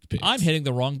for Pack Picks. I'm hitting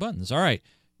the wrong buttons. All right.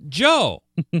 Joe,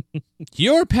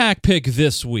 your pack pick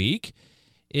this week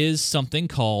is something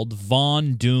called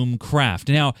Von Doom Craft.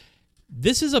 Now,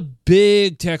 this is a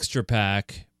big texture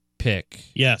pack pick.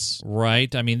 Yes.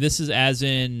 Right? I mean, this is as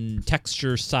in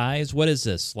texture size. What is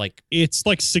this? Like, It's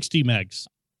like 60 megs.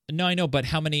 no, I know, but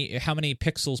how many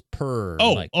pixels per?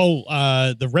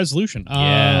 The resolution.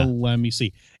 Yeah. Let me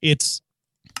see. It's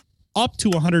up to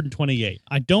 128.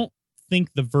 I don't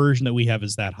think the version that we have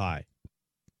is that high,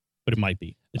 but it might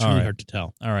be. It's All really right. hard to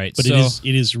tell. All right. But so,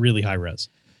 it is really high res.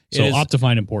 So It is-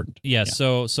 Optifine important. Yeah,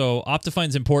 so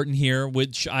Optifine's important here,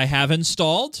 which I have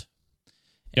installed.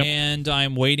 Yep. And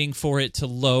I'm waiting for it to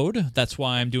load. That's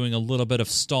why I'm doing a little bit of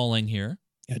stalling here.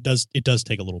 Yeah, it does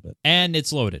take a little bit. And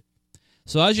it's loaded.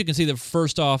 So as you can see, the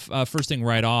first thing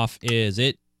right off is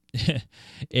it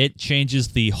it changes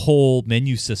the whole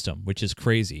menu system, which is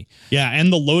crazy. Yeah,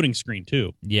 and the loading screen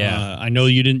too. Yeah. I know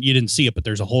you didn't see it, but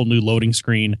there's a whole new loading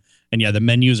screen, and yeah, the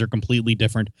menus are completely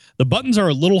different. The buttons are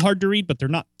a little hard to read, but they're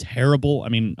not terrible. I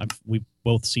mean, we've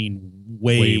both seen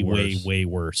way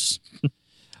worse.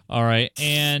 All right,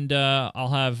 and I'll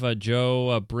have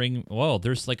Joe bring. Whoa,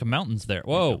 there's like a mountains there.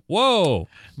 Whoa,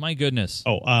 my goodness.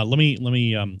 Oh, let me.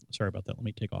 Sorry about that. Let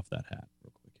me take off that hat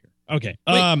real quick here. Okay.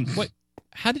 Wait,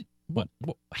 how did what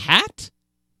hat?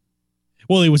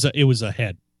 Well, it was a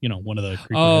head. You know, one of the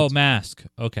creeper heads. Mask.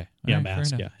 Okay. Yeah, All right, fair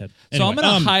mask. enough. Yeah, head. So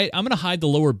Anyway, I'm gonna hide the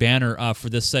lower banner for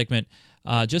this segment,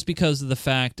 just because of the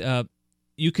fact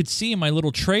you could see in my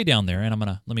little tray down there, and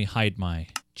let me hide my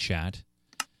chat.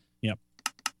 Yep.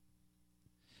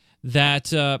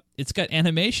 That it's got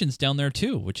animations down there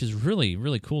too, which is really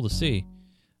really cool to see.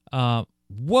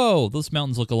 Whoa, those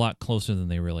mountains look a lot closer than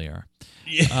they really are.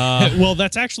 Yeah. Well,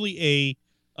 that's actually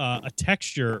a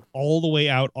texture all the way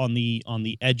out on the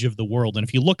edge of the world, and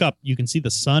if you look up, you can see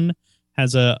the sun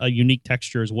has a unique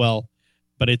texture as well.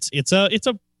 But it's a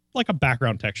like a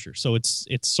background texture, so it's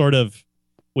sort of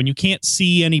when you can't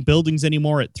see any buildings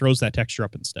anymore, it throws that texture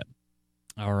up instead.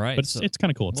 All right, But it's kind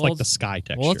of cool. It's like the sky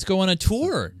texture. Well, let's go on a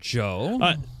tour, Joe.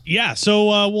 Yeah,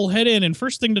 so we'll head in, and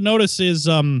first thing to notice is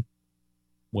the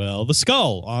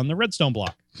skull on the redstone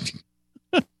block.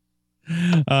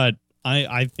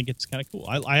 I think it's kind of cool.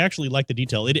 I actually like the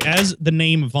detail. It, as the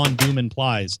name Von Doom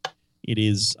implies, it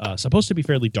is supposed to be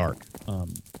fairly dark,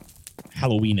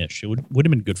 Halloweenish. It would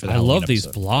have been good for that. I love Halloween these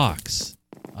episode. blocks.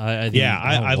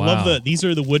 I love these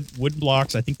are the wood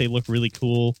blocks. I think they look really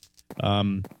cool.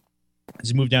 As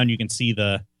you move down, you can see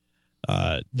the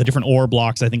different ore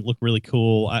blocks. I think look really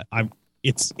cool.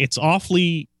 It's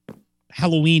awfully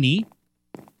Halloweeny,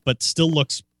 but still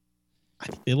looks. I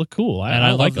think they look cool.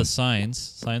 I like like them. the signs.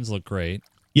 Signs look great.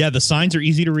 Yeah, the signs are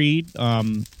easy to read.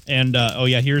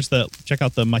 Here's check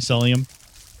out the mycelium.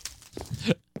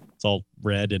 It's all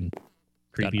red and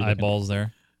creepy. Got eyeballs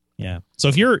there. Yeah. So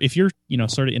if you're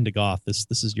sort of into goth, this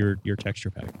is your texture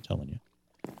pack. I'm telling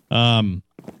you.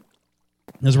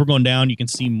 As we're going down, you can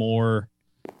see more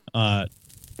like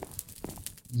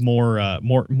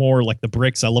the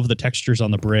bricks. I love the textures on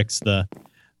the bricks.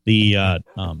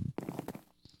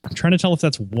 I'm trying to tell if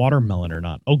that's watermelon or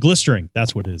not. Oh, glistering.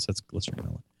 That's what it is. That's glistering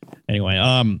melon. Anyway,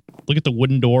 look at the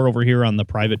wooden door over here on the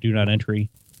private do not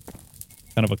entry.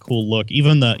 Kind of a cool look.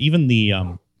 Even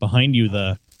the behind you,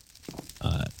 why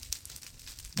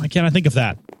can't I think of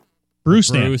that? Brew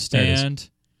stand. Brew stand.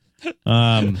 God,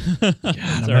 I'm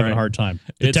having a hard time.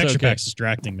 The It's texture okay. pack's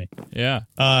distracting me. Yeah.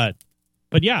 But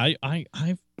yeah, I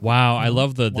Wow, I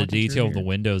love the walking through detail of the here.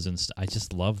 windows and I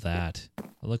just love that.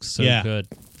 It looks so Yeah. good.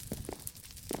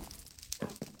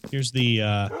 here's the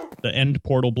end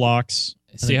portal blocks.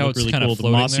 I See think how look it's really kind cool. of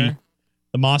floating there?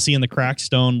 The mossy and the cracked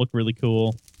stone look really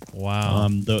cool. Wow.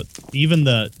 The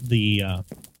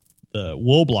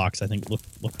wool blocks I think look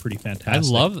pretty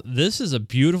fantastic. This is a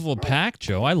beautiful pack,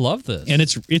 Joe. I love this. And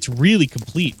it's really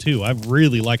complete too. I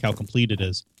really like how complete it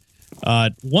is.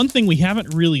 One thing we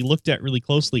haven't really looked at really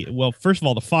closely. Well, first of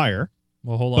all, the fire,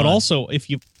 well, hold on. but also if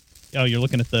you Oh, you're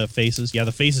looking at the faces. Yeah,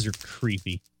 the faces are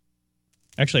creepy.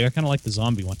 Actually, I kind of like the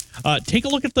zombie one. Take a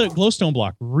look at the glowstone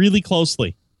block really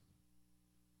closely.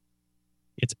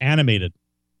 It's animated.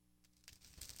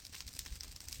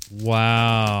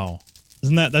 Wow.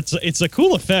 Isn't it's a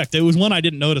cool effect. It was one I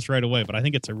didn't notice right away, but I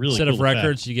think it's a really Instead cool of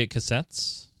records, you get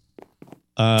cassettes.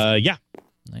 Yeah.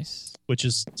 Nice. Which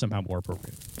is somehow more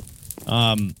appropriate.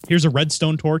 Here's a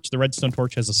redstone torch. The redstone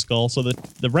torch has a skull, so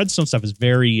the redstone stuff is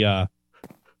very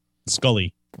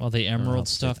scully. Well, the emerald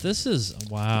stuff. This is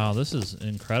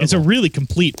incredible. It's a really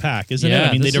complete pack, isn't it?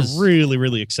 I mean, they did a really,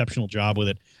 really exceptional job with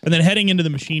it. And then heading into the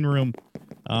machine room,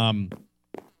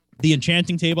 the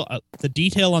enchanting table, the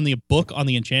detail on the book on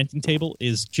the enchanting table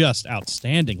is just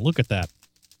outstanding. Look at that.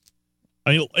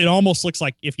 I mean, it almost looks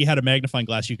like if you had a magnifying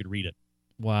glass, you could read it.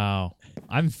 Wow.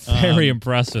 I'm very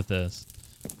impressed with this.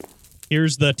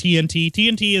 Here's the TNT.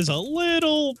 TNT is a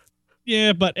little,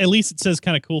 but at least it says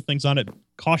kind of cool things on it.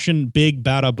 Caution, big,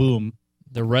 bada, boom.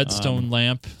 The redstone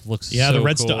lamp looks the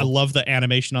redstone. cool. I love the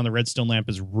animation on the redstone lamp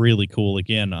is really cool.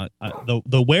 Again,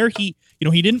 the where he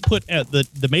didn't put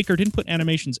the maker didn't put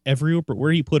animations everywhere, but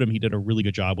where he put them, he did a really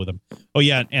good job with them. Oh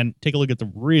yeah, and take a look at the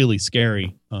really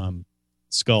scary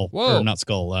skull. Whoa. Or not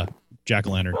skull,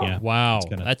 jack-o'-lantern. Yeah. Wow,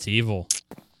 that's evil.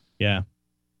 Yeah.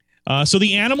 So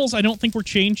the animals, I don't think were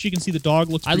changed. You can see the dog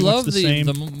looks pretty much the same.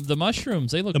 The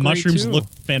mushrooms. They look. The great mushrooms too. look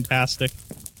fantastic.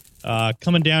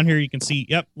 Coming down here, you can see.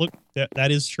 Yep, look,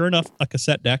 that is sure enough a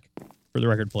cassette deck for the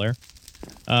record player.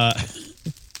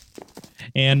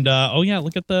 And oh yeah,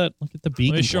 look at the beacon.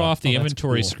 Let me show block. off the that's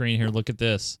inventory cool. screen here. Look at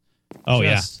this. Oh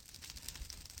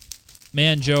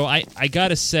Man, Joe, I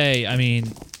gotta say, I mean,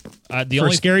 the for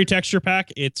only a scary texture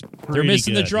pack, it's pretty they're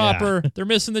missing good. the dropper. Yeah. They're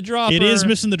missing the dropper. It is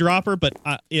missing the dropper, but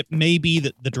it may be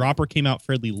that the dropper came out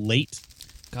fairly late.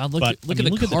 God, look But, at I mean, the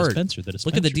look cart. At the dispenser.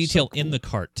 Look at the dispenser's detail so in cool. the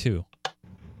cart too.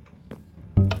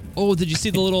 Oh, did you see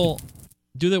the little?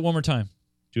 Do that one more time.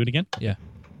 Do it again. Yeah.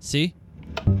 See?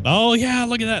 Oh yeah,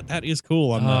 look at that. That is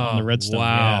cool on the redstone.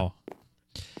 Wow.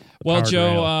 Well, powered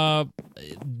Joe,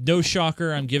 no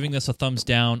shocker. I'm giving this a thumbs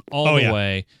down all the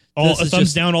way. Oh, This a is thumbs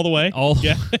just down all the way.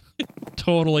 yeah.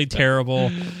 Totally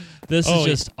terrible. This is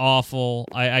just awful.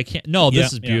 I can't. No,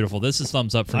 this is beautiful. This is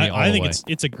thumbs up for me all the way. I think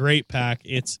it's a great pack.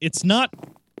 It's not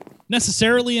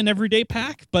necessarily an everyday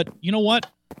pack, but you know what?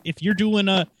 If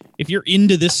you're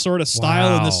into this sort of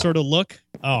style and this sort of look,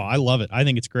 I love it. I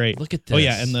think it's great. Look at this. Oh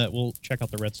yeah, and we'll check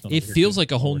out the redstone. It feels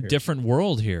like a whole different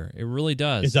world here. It really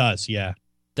does. It does, yeah.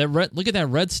 Look at that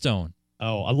redstone.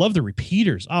 Oh, I love the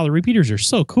repeaters. Oh, the repeaters are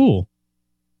so cool.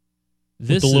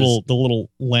 This With the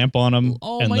little lamp on them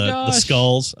and my the gosh.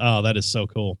 skulls. Oh, that is so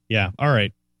cool. Yeah. All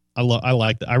right. I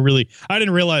like that. I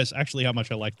didn't realize actually how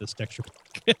much I like this texture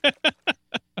pack.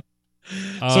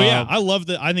 So yeah, I love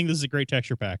that. I think this is a great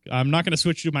texture pack. I'm not going to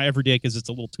switch to my everyday because it's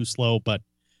a little too slow, but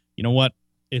you know what?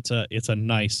 It's a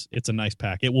nice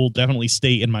pack. It will definitely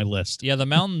stay in my list. Yeah, the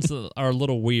mountains are a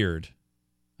little weird.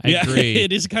 I Yeah, agree.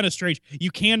 it is kind of strange.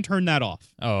 You can turn that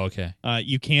off. Oh, okay.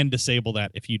 You can disable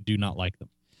that if you do not like them.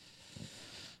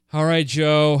 All right,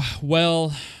 Joe.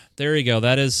 Well, there you go.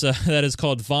 That is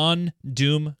called Von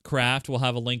Doom Craft. We'll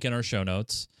have a link in our show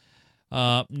notes.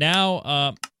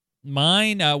 Now,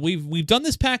 mine. We've done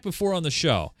this pack before on the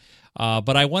show,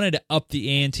 but I wanted to up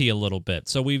the ante a little bit.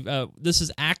 So this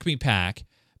is Acme pack,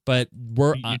 but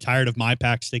we're You're tired of my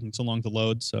packs taking so long to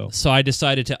load, so I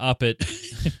decided to up it,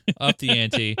 up the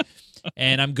ante,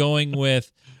 and I'm going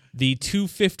with the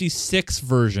 256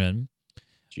 version.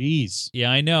 Jeez.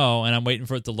 Yeah, I know, and I'm waiting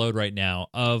for it to load right now,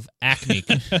 of Acme.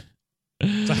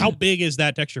 So how big is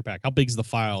that texture pack? How big is the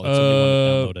file? If somebody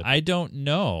wanted to download it? I don't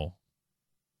know.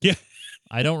 Yeah.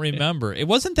 I don't remember. It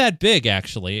wasn't that big,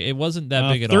 actually. It wasn't that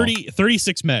big at all.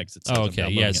 36 megs. It says. Oh, I'm okay,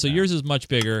 downloading yeah, it so now. yours is much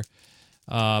bigger,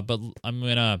 but I'm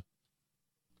going to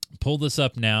pull this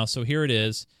up now. So here it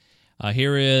is.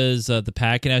 Here is the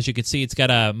pack, and as you can see, it's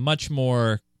got a much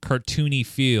more cartoony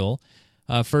feel.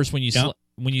 First, when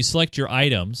you select your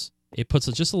items, it puts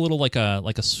just a little like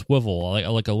a swivel,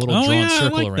 like a little drawn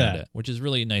circle around it, which is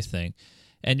really a nice thing.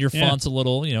 And your font's a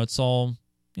little, it's all,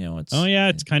 it's. Oh yeah,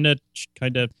 it's kind of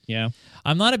yeah.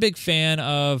 I'm not a big fan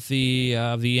of the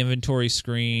inventory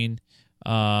screen,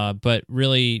 but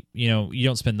really, you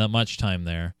don't spend that much time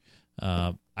there.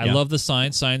 I love the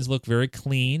signs. Signs look very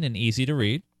clean and easy to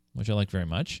read, which I like very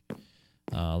much.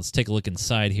 Let's take a look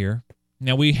inside here.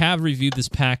 Now, we have reviewed this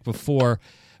pack before,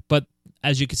 but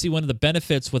as you can see, one of the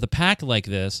benefits with a pack like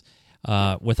this,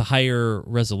 with a higher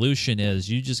resolution, is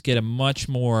you just get a much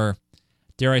more,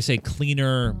 dare I say,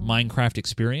 cleaner Minecraft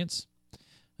experience.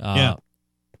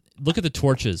 Look at the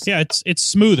torches. Yeah, it's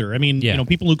smoother. I mean, Yeah.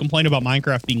 people who complain about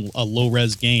Minecraft being a low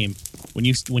res game, when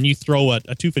you throw a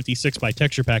 256 by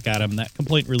texture pack at them, that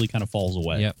complaint really kind of falls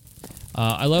away. Yep.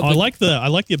 I love. I like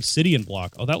the obsidian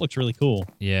block. Oh, that looks really cool.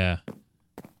 Yeah.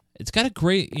 It's got a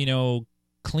great,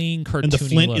 clean cartoony And the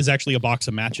flint look. is actually a box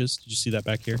of matches. Did you see that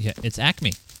back here? Yeah, it's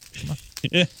Acme.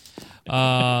 The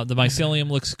mycelium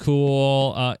looks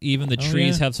cool. Even the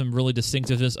trees have some really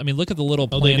distinctiveness. I mean, look at the little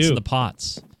plants in the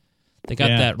pots. They got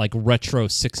that like retro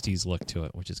 60s look to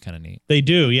it, which is kind of neat. They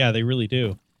do. Yeah, they really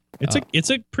do. It's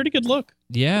a pretty good look.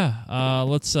 Yeah.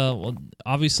 Let's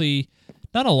obviously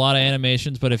not a lot of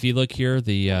animations, but if you look here,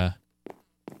 the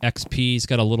XP's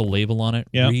got a little label on it.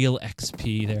 Yep. Real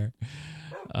XP there.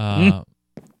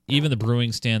 Even the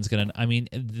brewing stand's gonna. I mean,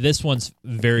 this one's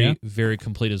very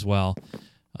complete as well.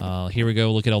 Here we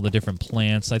go. Look at all the different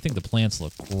plants. I think the plants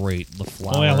look great. The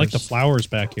flowers. Oh, yeah, I like the flowers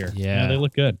back here. Yeah. They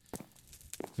look good.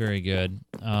 Very good.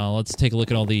 Let's take a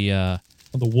look at all the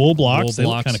wool blocks. They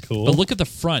look kind of cool. But look at the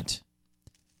front.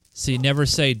 See, never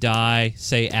say die,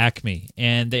 say Acme.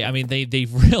 And they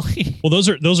really. Well, those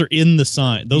are in the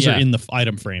sign. Those are in the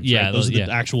item frames. Yeah, right? Those are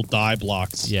the actual die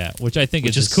blocks. Yeah, which I think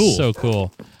is just cool. So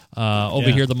cool.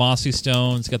 Over here, the mossy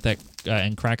stone's got that,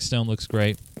 and crack stone looks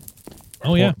great.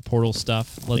 Oh yeah, portal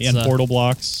stuff. And portal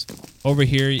blocks. Over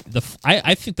here,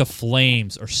 I think the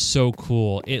flames are so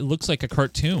cool. It looks like a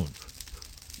cartoon.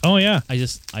 Oh yeah, I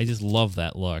just love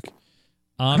that look.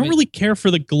 I don't really care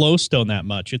for the glowstone that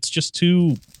much. It's just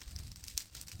too.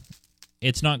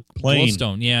 It's not plain.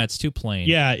 glowstone. Yeah, it's too plain.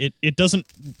 Yeah, it doesn't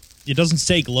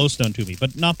say glowstone to me,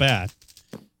 but not bad.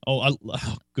 Oh,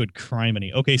 good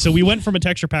criminy. Okay, so we went from a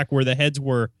texture pack where the heads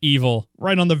were evil,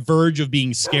 right on the verge of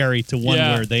being scary, to one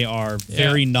where they are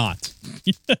very not.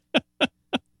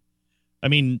 I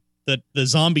mean, the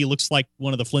zombie looks like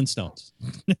one of the Flintstones.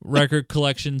 Record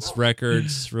collections,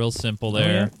 records, real simple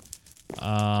there. Oh,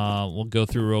 yeah. We'll go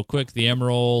through real quick. The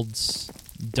emeralds,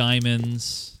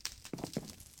 diamonds,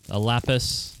 a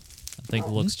lapis. I think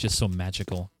it looks just so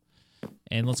magical.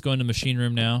 And let's go into machine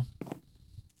room now.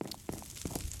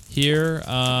 Here,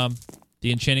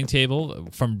 the enchanting table,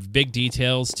 from big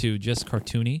details to just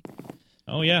cartoony.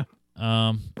 Oh, yeah.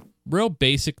 Real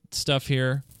basic stuff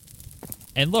here.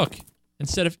 And look,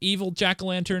 instead of evil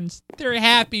jack-o'-lanterns, they're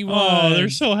happy ones. Oh, they're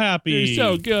so happy. They're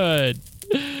so good.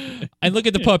 And look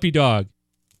at the puppy dog.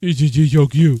 It's so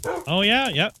cute. Oh, yeah,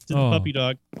 yep. It's the puppy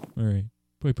dog. All right.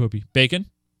 Boy puppy. Bacon.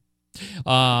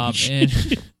 And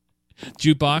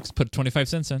jukebox, put 25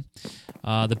 cents in.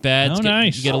 The beds.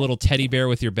 Nice. You get a little teddy bear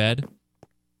with your bed.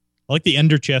 I like the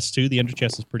ender chest, too. The ender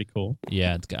chest is pretty cool.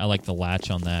 Yeah, I like the latch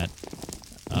on that.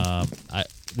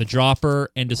 The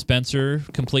dropper and dispenser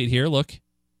complete here. Look.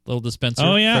 Little dispenser.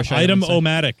 Oh, yeah. Fresh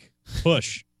Item-o-matic.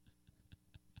 Push.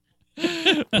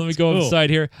 Let me go inside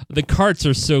here. The carts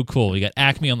are so cool. You got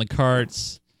Acme on the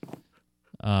carts.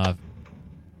 I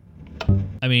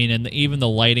mean, and even the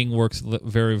lighting works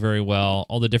very, very well.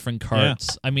 All the different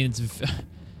carts. Yeah. I mean, it's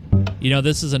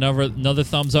this is another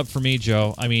thumbs up for me,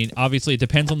 Joe. I mean, obviously, it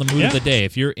depends on the mood of the day.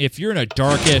 If you're in a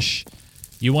darkish,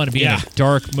 you want to be in a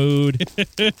dark mood,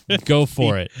 go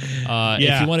for it.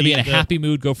 If you want to be in a happy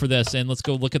mood, go for this. And let's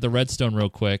go look at the redstone real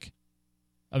quick.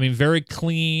 I mean, very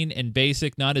clean and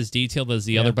basic, not as detailed as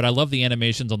the other, but I love the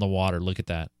animations on the water. Look at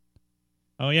that.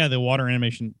 Oh, yeah, the water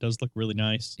animation does look really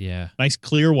nice. Yeah. Nice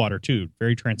clear water, too.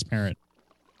 Very transparent.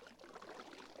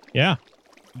 Yeah.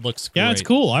 Looks great. Yeah, it's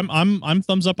cool. I'm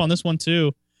thumbs up on this one,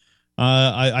 too.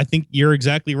 I think you're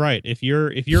exactly right. If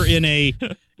you're in a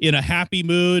in a happy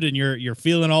mood and you're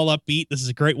feeling all upbeat, this is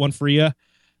a great one for you.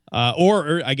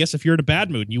 Or I guess if you're in a bad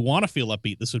mood and you want to feel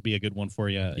upbeat, this would be a good one for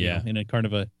you. Yeah. In a kind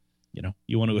of a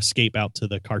you want to escape out to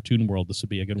the cartoon world, this would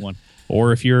be a good one.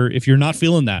 Or if you're not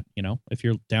feeling that, if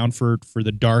you're down for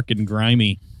the dark and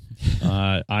grimy,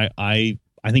 I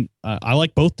think I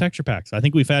like both texture packs. I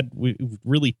think we've had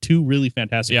really two really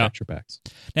fantastic texture packs.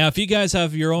 Now, if you guys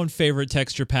have your own favorite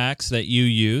texture packs that you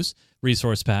use,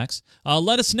 resource packs,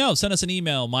 let us know. Send us an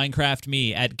email,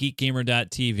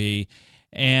 minecraftme@geekgamer.tv,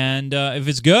 and if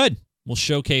it's good, we'll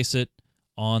showcase it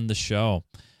on the show.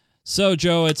 So,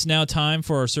 Joe, it's now time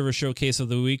for our server showcase of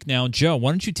the week. Now, Joe,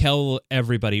 why don't you tell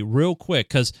everybody real quick,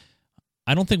 because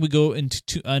I don't think we go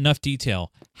into enough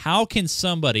detail. How can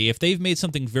somebody, if they've made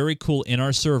something very cool in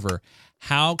our server,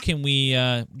 how can we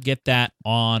get that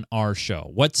on our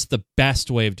show? What's the best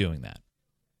way of doing that?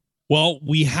 Well,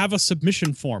 we have a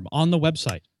submission form on the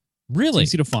website. Really?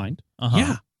 It's easy to find. Uh-huh.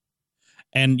 Yeah.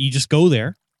 And you just go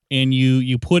there. And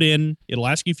you put in, it'll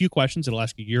ask you a few questions. It'll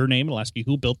ask you your name. It'll ask you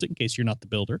who built it in case you're not the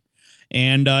builder.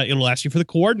 And it'll ask you for the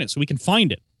coordinates so we can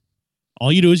find it.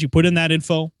 All you do is you put in that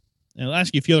info. And it'll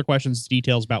ask you a few other questions,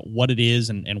 details about what it is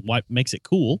and what makes it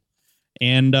cool.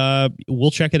 And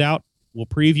we'll check it out. We'll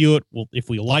preview it. If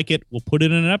we like it, we'll put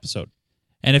it in an episode.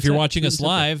 And if you're That's watching really us simple.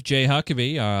 live, Jay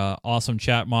Huckabee, our awesome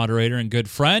chat moderator and good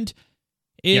friend,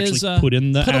 You is actually put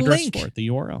in the put a address link. for it, the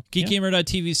URL. Yeah.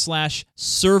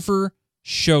 geekgamer.tv/server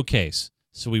showcase.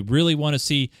 So we really want to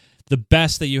see the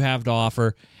best that you have to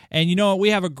offer. And you know what? We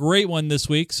have a great one this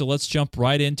week, so let's jump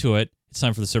right into it. It's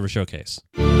time for the server showcase.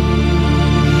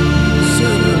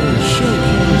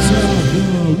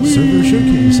 Server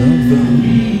Showcase of the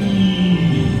Week.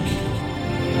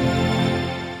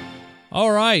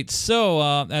 All right.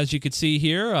 So as you can see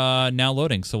here, now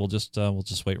loading. So we'll just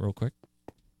wait real quick.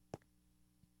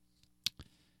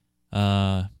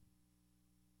 I'm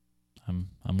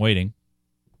waiting.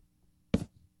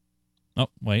 Oh,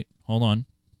 wait. Hold on.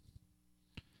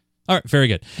 All right, very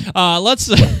good.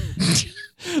 Let's.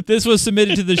 This was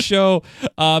submitted to the show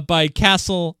by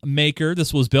Castle Maker.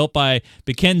 This was built by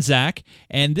Bekenzak,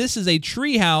 and this is a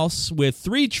tree house with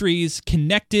 3 trees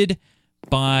connected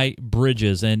by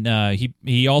bridges. And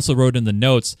he also wrote in the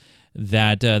notes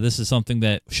that this is something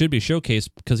that should be showcased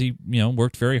because he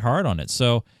worked very hard on it.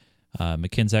 So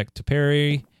Bekenzak to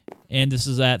Perry, and this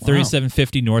is at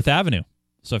 3750 North Avenue.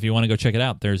 So if you want to go check it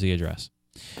out, there's the address.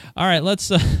 All right,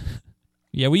 let's.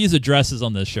 Yeah, we use addresses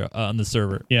on this show on the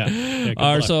server. Yeah. Good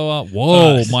luck. So,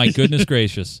 whoa, my goodness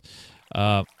gracious!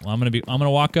 I'm gonna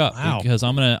walk up Wow. because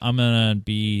I'm gonna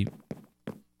be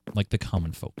like the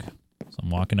common folk. So I'm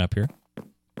walking up here,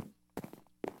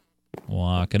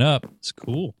 walking up. It's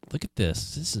cool. Look at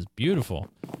this. This is beautiful.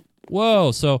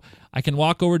 Whoa! So I can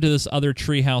walk over to this other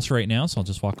tree house right now. So I'll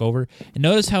just walk over and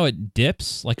notice how it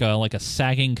dips like a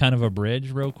sagging kind of a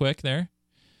bridge, real quick there.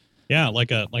 Yeah,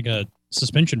 like a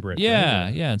suspension bridge. Yeah,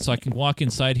 right? yeah. And so I can walk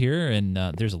inside here, and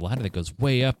there's a ladder that goes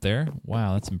way up there.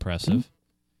 Wow, that's impressive.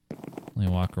 Let me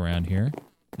walk around here.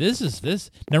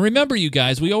 This. Now remember, you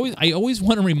guys, I always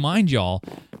want to remind y'all,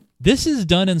 this is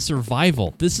done in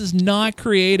survival. This is not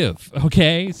creative,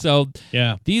 okay? So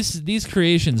Yeah. these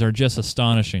creations are just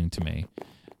astonishing to me.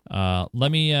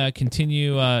 Let me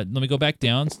continue. Let me go back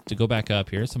down to go back up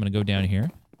here. So I'm going to go down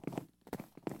here.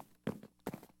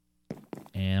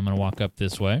 And I'm going to walk up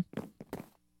this way.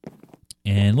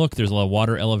 And look, there's a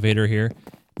water elevator here.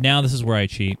 Now this is where I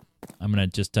cheat. I'm going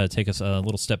to just take us a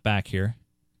little step back here.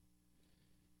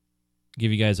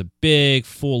 Give you guys a big,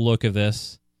 full look of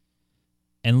this.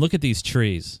 And look at these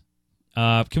trees.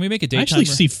 Can we make a daytime? I actually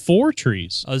see 4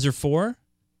 trees. Oh, is there 4?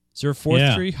 Is there a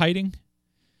 4th tree hiding?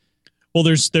 Well,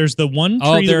 there's the one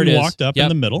Oh, tree there that it we is. walked up Yep, in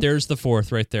the middle. There's the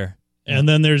 4th right there. And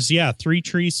then there's 3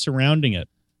 trees surrounding it.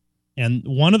 And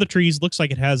one of the trees looks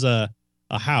like it has a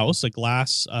house, a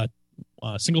glass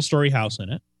single-story house in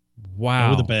it. Wow.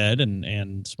 With a bed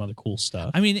and some other cool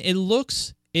stuff. I mean, it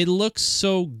looks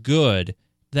so good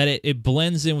that it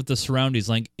blends in with the surroundings.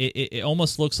 Like it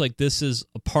almost looks like this is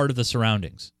a part of the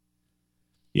surroundings.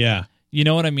 Yeah. You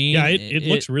know what I mean? Yeah, it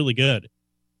looks really good.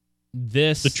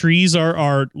 The trees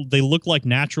are they look like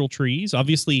natural trees.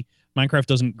 Obviously, Minecraft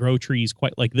doesn't grow trees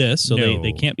quite like this, so No.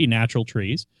 they can't be natural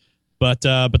trees. But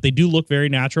they do look very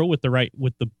natural with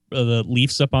the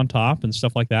leaves up on top and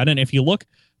stuff like that. And if you look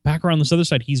back around this other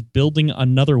side, he's building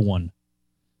another one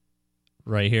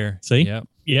right here. See? Yep.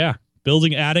 Yeah,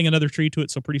 adding another tree to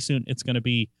it. So pretty soon it's going to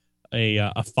be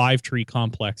a 5-tree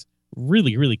complex.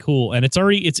 Really, really cool. And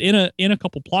it's in a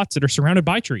couple plots that are surrounded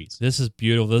by trees. This is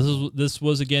beautiful. This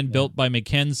was again built by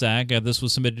Bekenzak. This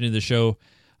was submitted to the show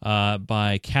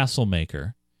by Castle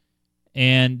Maker.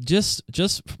 And just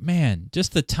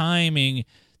the timing,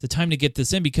 to get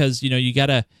this in, because you got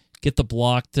to get the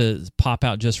block to pop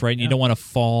out just right, and you don't want to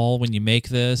fall when you make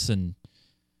this. And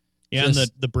and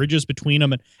the bridges between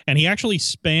them, and he actually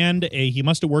spanned he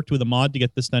must have worked with a mod to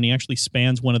get this done. He actually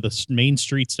spans one of the main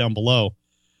streets down below,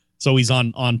 so he's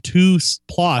on 2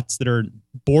 plots that are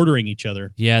bordering each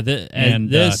other. Yeah,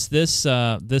 this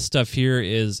stuff here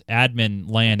is admin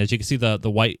land. As you can see, the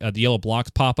white, the yellow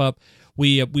blocks pop up.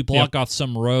 We block off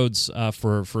some roads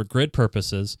for grid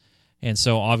purposes, and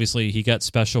so obviously he got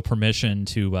special permission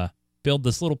to build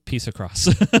this little piece across.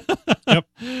 Yep.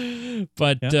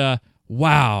 But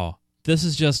wow, this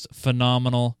is just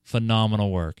phenomenal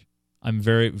work. I'm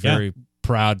very, very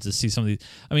proud to see some of these.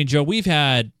 I mean, Joe, we've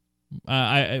had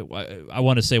I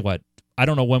want to say what, I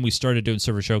don't know when we started doing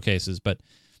server showcases, but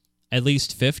at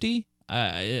least 50.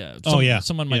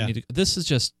 Someone might need to. This is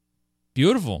just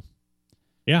beautiful.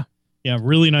 Yeah,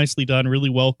 really nicely done, really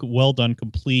well done,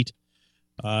 complete.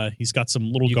 He's got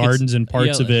some little gardens in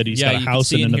parts of it. He's got a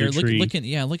house and another tree. Look at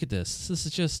this. This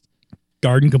is just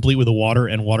garden complete with a water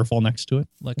and waterfall next to it.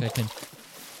 Look, I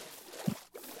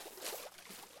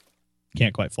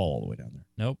can't quite fall all the way down there.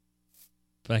 Nope.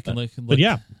 But I can look. But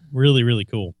yeah, really, really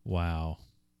cool. Wow.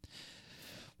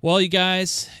 Well, you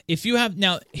guys, if you have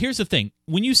now, here's the thing: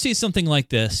 when you see something like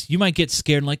this, you might get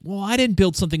scared and like, well, I didn't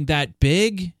build something that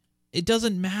big. It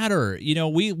doesn't matter.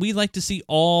 We like to see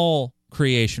all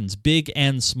creations, big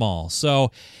and small.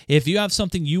 So if you have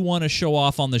something you want to show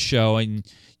off on the show and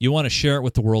you want to share it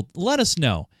with the world, let us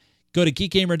know. Go to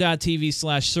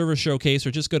geekgamer.tv/server showcase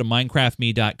or just go to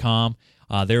minecraftme.com.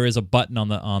 There is a button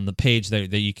on the page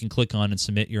that you can click on and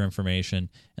submit your information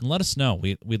and let us know.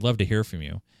 We'd love to hear from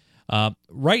you.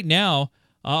 Right now,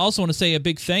 I also want to say a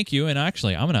big thank you, and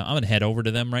actually, I'm gonna head over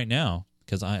to them right now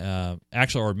because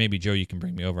or maybe Joe, you can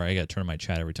bring me over. I got to turn on my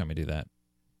chat every time I do that.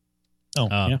 Oh,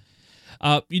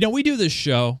 yeah. We do this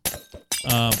show,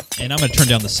 and I'm gonna turn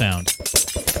down the sound.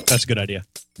 That's a good idea.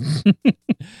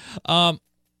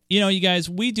 You guys,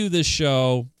 we do this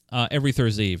show every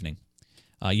Thursday evening,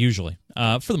 usually,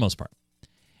 for the most part.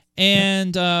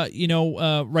 And,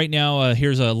 right now,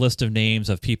 here's a list of names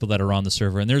of people that are on the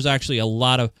server. And there's actually a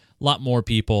lot more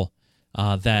people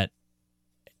that,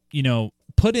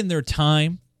 put in their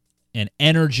time and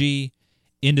energy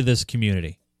into this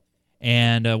community.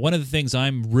 And one of the things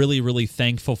I'm really, really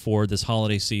thankful for this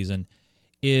holiday season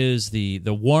is the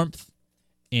warmth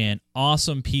and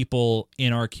awesome people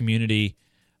in our community.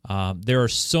 There are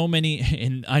so many,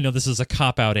 and I know this is a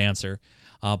cop-out answer,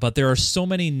 but there are so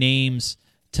many names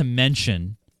to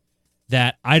mention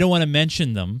that I don't want to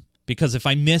mention them because if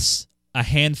I miss a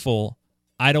handful,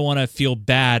 I don't want to feel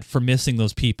bad for missing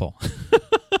those people.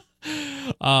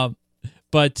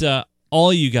 But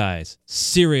all you guys,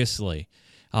 seriously,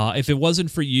 if it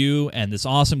wasn't for you and this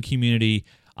awesome community,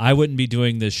 I wouldn't be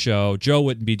doing this show. Joe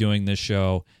wouldn't be doing this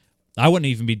show. I wouldn't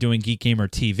even be doing Geek Gamer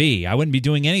TV. I wouldn't be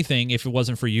doing anything if it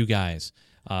wasn't for you guys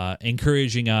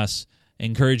encouraging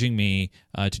me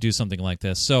to do something like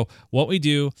this. So what we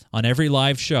do on every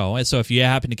live show, and so if you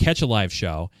happen to catch a live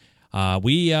show,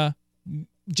 we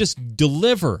just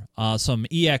deliver some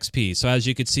EXP. So as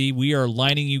you can see, we are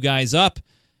lining you guys up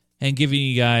and giving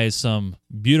you guys some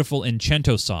beautiful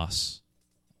Enchanto sauce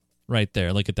right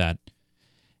there. Look at that.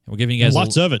 And we're giving you guys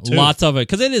lots of it, too. Lots of it,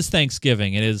 because it is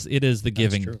Thanksgiving. It is the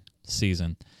giving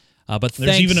season. But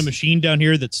there's even a machine down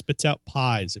here that spits out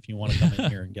pies if you want to come in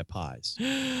here and get pies.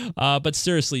 But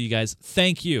seriously, you guys,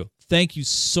 thank you. Thank you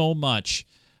so much.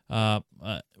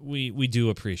 We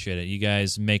do appreciate it. You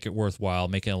guys make it worthwhile,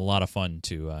 make it a lot of fun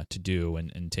to do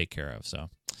and take care of. So,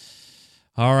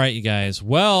 all right, you guys.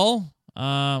 Well,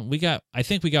 I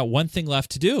think we got one thing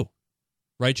left to do.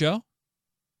 Right, Joe?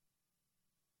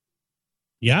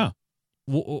 Yeah.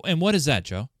 And what is that,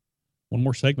 Joe? One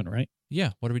more segment, right?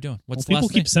 Yeah, what are we doing? What's the people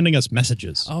last keep thing? sending us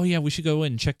messages. Oh, yeah, we should go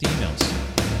in and check the emails.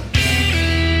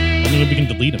 Only we can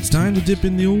delete them. It's time to dip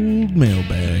in the old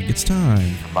mailbag. It's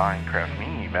time. Minecraft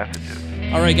Me messages.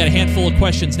 All right, got a handful of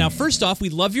questions. Now, first off, we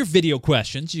love your video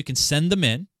questions. You can send them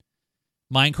in.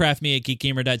 Minecraftme at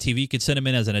geekgamer.tv. You can send them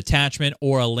in as an attachment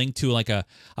or a link to like a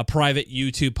private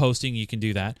YouTube posting. You can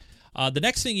do that. The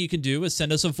next thing you can do is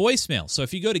send us a voicemail. So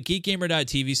if you go to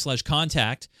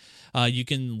geekgamer.tv/contact, you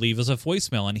can leave us a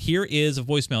voicemail. And here is a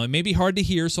voicemail. It may be hard to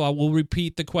hear, so I will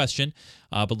repeat the question.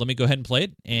 But let me go ahead and play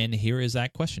it. And here is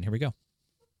that question. Here we go.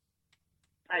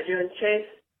 Hi, Joe and Chase.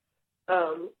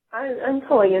 I'm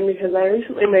calling in because I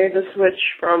recently made the switch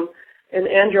from an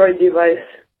Android device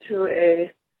to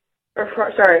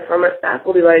from an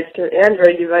Apple device to an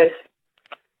Android device.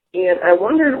 And I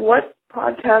wondered what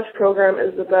podcast program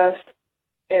is the best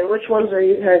and which ones are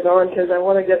you guys on, because I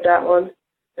want to get that one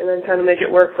and then kind of make it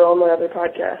work for all my other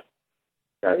podcasts.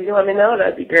 So if you can let me know,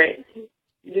 that'd be great.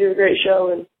 You do a great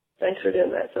show, and thanks for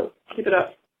doing that, so keep it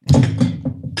up.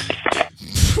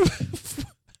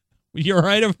 You all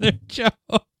right over there, Joe?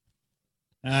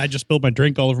 I just spilled my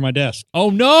drink all over my desk. Oh,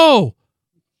 no.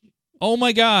 Oh,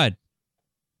 my God.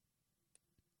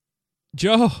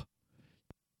 Joe.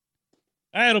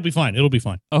 It'll be fine. It'll be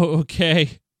fine. Oh,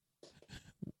 okay.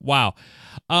 Wow.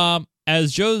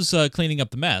 As Joe's cleaning up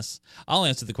the mess, I'll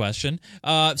answer the question.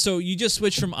 So you just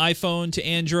switched from iPhone to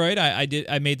Android.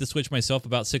 I made the switch myself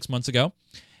about 6 months ago.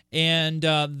 And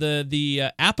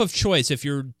the app of choice, if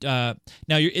you're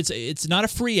it's not a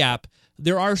free app.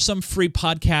 There are some free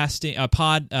podcasting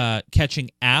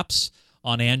catching apps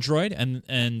on Android,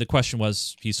 and the question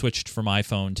was, he switched from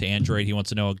iPhone to Android. He wants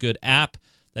to know a good app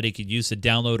that he could use to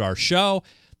download our show.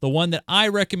 The one that I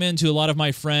recommend to a lot of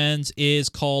my friends is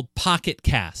called Pocket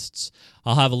Casts.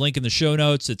 I'll have a link in the show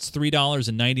notes. It's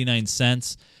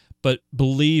 $3.99, but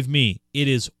believe me, it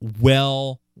is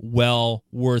well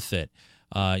worth it.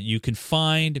 You can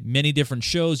find many different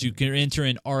shows. You can enter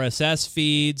in RSS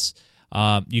feeds.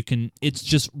 It's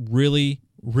just really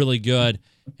good,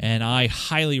 and I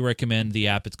highly recommend the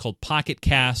app. It's called Pocket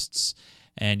Casts,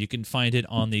 and you can find it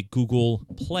on the Google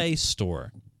Play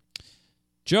Store.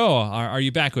 Joe, are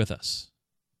you back with us?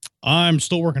 I'm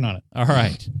still working on it. All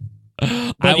right.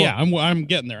 But I'm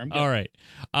getting there. All right.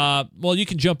 Well, you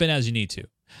can jump in as you need to.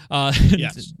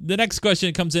 Yes. The next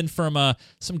question comes in from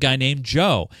some guy named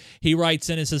Joe. He writes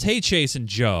in and says, "Hey, Chase and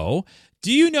Joe,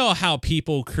 do you know how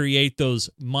people create those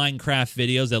Minecraft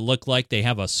videos that look like they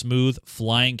have a smooth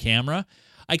flying camera?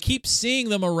 I keep seeing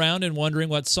them around and wondering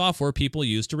what software people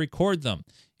use to record them.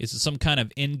 Is it some kind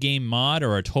of in-game mod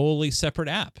or a totally separate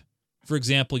app? For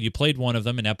example, you played one of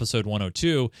them in episode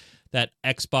 102, that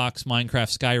Xbox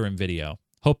Minecraft Skyrim video.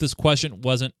 Hope this question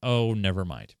wasn't, oh, never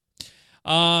mind."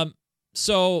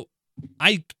 So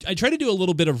I try to do a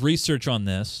little bit of research on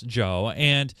this, Joe,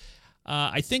 and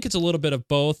I think it's a little bit of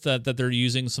both, that they're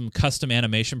using some custom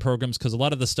animation programs, because a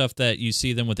lot of the stuff that you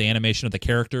see them with the animation of the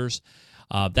characters,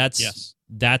 that's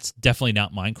definitely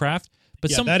not Minecraft.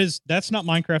 But that's not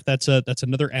Minecraft. That's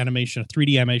another animation, a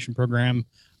 3D animation program.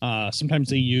 Sometimes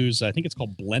they use, I think it's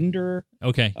called Blender.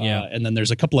 Okay, yeah. And then there's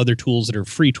a couple other tools that are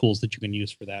free tools that you can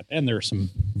use for that, and there are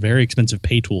some very expensive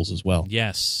pay tools as well.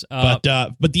 Yes, but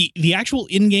the actual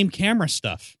in-game camera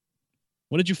stuff,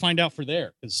 what did you find out for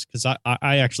there? Because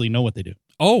I actually know what they do.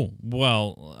 Oh,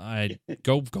 well, I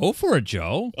go for it,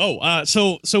 Joe. Oh,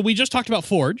 so we just talked about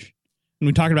Forge, and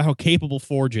we talked about how capable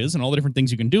Forge is and all the different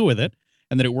things you can do with it,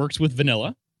 and that it works with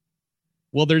vanilla.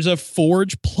 Well, there's a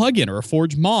Forge plugin or a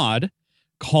Forge mod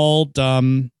called,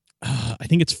 I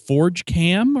think it's Forge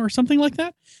Cam or something like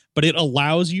that, but it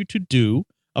allows you to do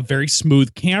a very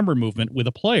smooth camera movement with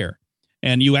a player.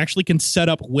 And you actually can set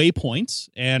up waypoints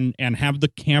and have the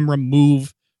camera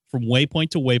move from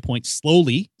waypoint to waypoint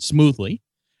slowly, smoothly,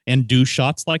 and do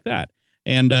shots like that.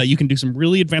 And you can do some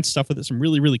really advanced stuff with it, some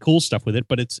really, really cool stuff with it,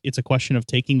 but it's a question of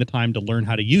taking the time to learn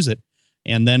how to use it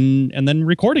and then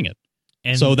recording it.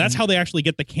 And so that's how they actually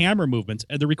get the camera movements.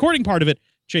 And the recording part of it,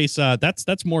 Chase,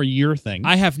 that's more your thing.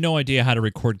 I have no idea how to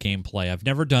record gameplay. I've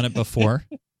never done it before,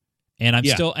 and I'm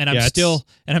still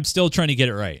trying to get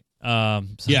it right.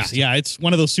 It's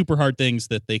one of those super hard things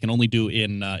that they can only do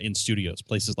in studios,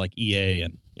 places like EA,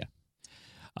 and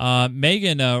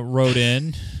Megan wrote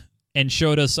in and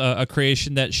showed us a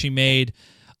creation that she made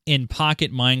in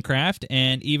Pocket Minecraft,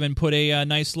 and even put a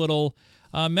nice little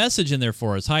message in there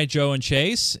for us. Hi, Joe and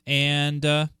Chase, and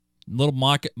little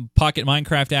Pocket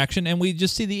Minecraft action, and we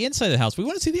just see the inside of the house. We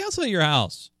want to see the outside of your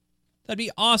house. That'd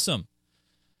be awesome.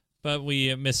 But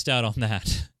we missed out on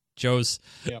that. Joe's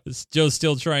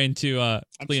still trying to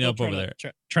clean up over there.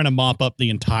 Trying to mop up the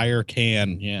entire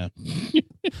can, yeah.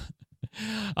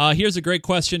 Here's a great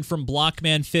question from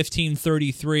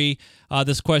Blockman1533.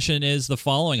 This question is the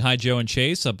following. Hi, Joe and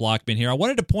Chase. Blockman here. I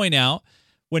wanted to point out,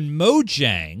 when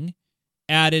Mojang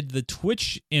added the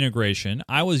Twitch integration,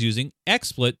 I was using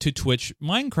XSplit to Twitch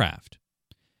Minecraft.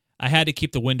 I had to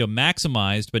keep the window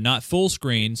maximized but not full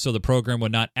screen, so the program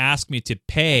would not ask me to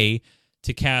pay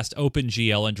to cast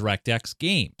OpenGL and DirectX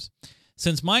games.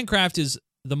 Since Minecraft is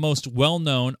the most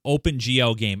well-known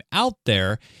OpenGL game out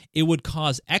there, it would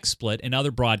cause XSplit and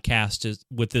other broadcasters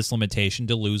with this limitation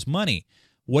to lose money.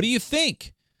 What do you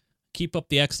think? Keep up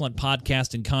the excellent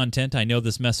podcast and content. I know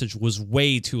this message was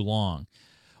way too long.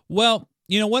 Well,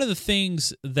 one of the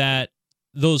things that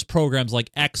those programs like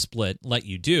XSplit let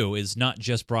you do is not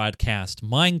just broadcast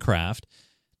Minecraft.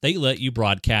 They let you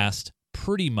broadcast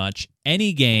pretty much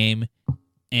any game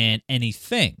and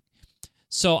anything.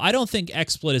 So I don't think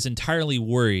XSplit is entirely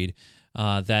worried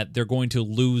that they're going to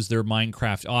lose their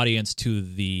Minecraft audience to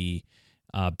the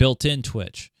built-in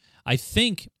Twitch. I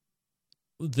think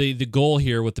the goal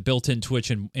here with the built-in Twitch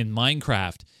in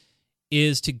Minecraft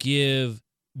is to give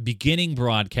beginning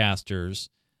broadcasters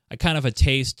a kind of a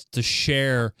taste to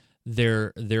share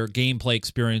their gameplay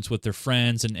experience with their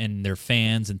friends and their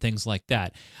fans and things like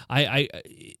that. I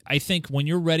think when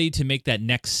you're ready to make that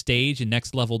next stage and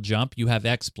next level jump, you have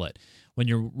XSplit. When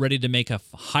you're ready to make a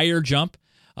higher jump,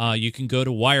 you can go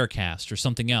to Wirecast or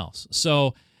something else.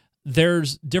 So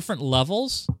there's different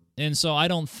levels, and so I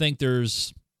don't think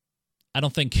there's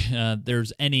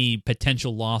any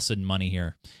potential loss in money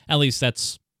here. At least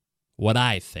that's what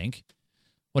I think.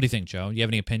 What do you think, Joe? Do you have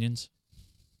any opinions?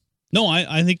 No,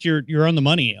 I think you're on the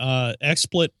money.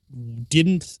 XSplit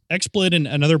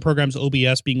and other programs,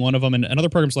 OBS being one of them, and other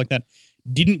programs like that,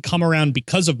 didn't come around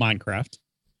because of Minecraft,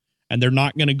 and they're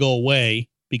not going to go away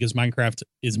because Minecraft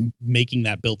is making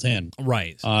that built in.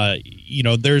 Right.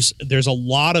 There's a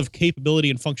lot of capability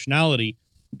and functionality.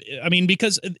 I mean,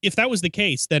 because if that was the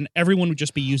case, then everyone would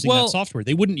just be using that software.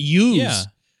 They wouldn't use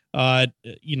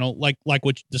like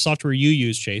what the software you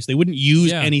use, Chase. They wouldn't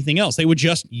use anything else. They would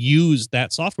just use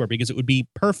that software because it would be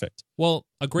perfect. Well,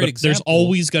 a great example. There's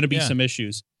always going to be some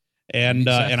issues, and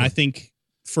I think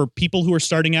for people who are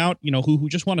starting out, who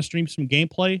just want to stream some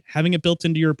gameplay, having it built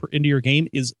into your game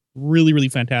is really, really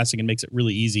fantastic and makes it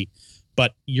really easy.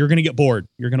 But you're going to get bored.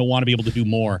 You're going to want to be able to do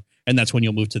more, and that's when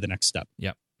you'll move to the next step.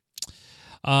 Yep.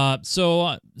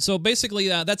 So basically,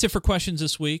 that's it for questions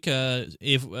this week.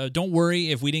 Don't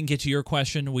worry if we didn't get to your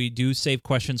question. We do save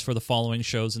questions for the following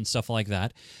shows and stuff like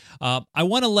that. I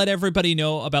want to let everybody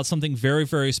know about something very,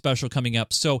 very special coming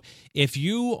up. So if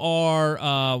you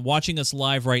are watching us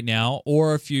live right now,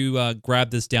 or if you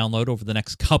grab this download over the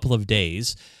next couple of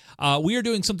days, we are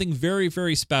doing something very,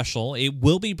 very special. It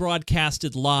will be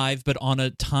broadcasted live, but on a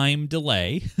time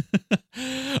delay.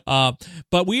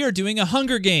 But we are doing a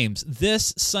Hunger Games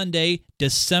this Sunday,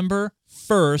 December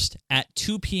 1st at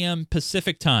 2 p.m.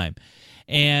 Pacific time.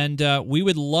 And we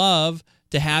would love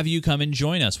to have you come and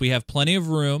join us. We have plenty of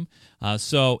room.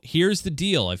 So here's the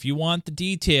deal. If you want the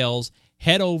details,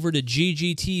 head over to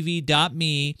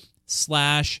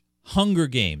ggtv.me/Hunger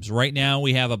Games. Right now,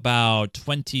 we have about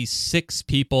 26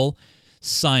 people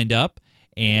signed up,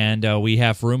 and we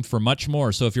have room for much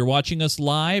more. So if you're watching us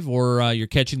live or you're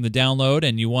catching the download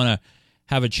and you want to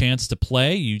have a chance to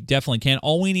play, you definitely can.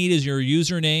 All we need is your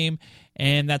username,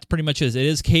 and that's pretty much it. It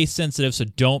is case sensitive, so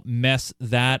don't mess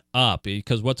that up,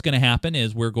 because what's going to happen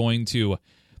is we're going to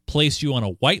place you on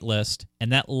a whitelist,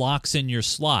 and that locks in your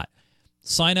slot.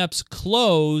 Sign-ups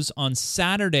close on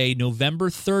Saturday, November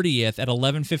 30th at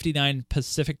 11:59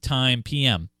 Pacific Time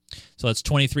p.m. So that's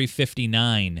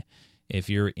 23:59 if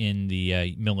you're in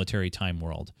the military time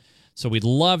world. So we'd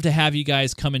love to have you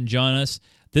guys come and join us.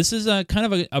 This is a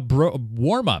kind of a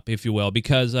warm-up, if you will,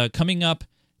 because coming up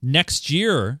next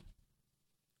year,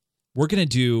 we're going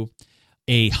to do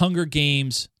a Hunger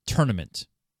Games tournament.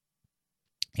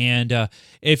 And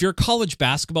if you're a college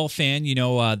basketball fan,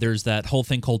 there's that whole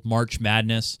thing called March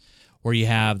Madness, where you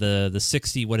have the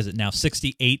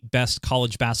 68 best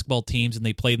college basketball teams, and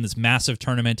they play in this massive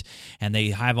tournament, and they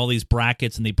have all these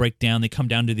brackets, and they come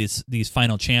down to these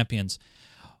final champions.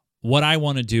 What I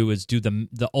want to do is do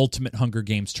the Ultimate Hunger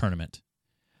Games tournament,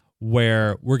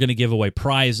 where we're going to give away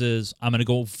prizes. I'm going to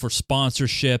go for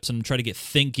sponsorships and try to get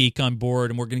ThinkGeek on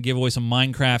board, and we're going to give away some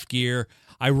Minecraft gear.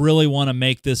 I really want to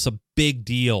make this a big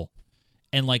deal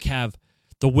and have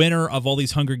the winner of all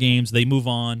these Hunger Games, they move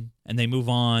on, and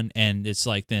it's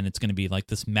then it's going to be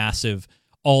this massive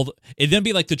it's going to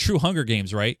be like the true Hunger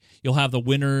Games, right? You'll have the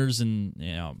winners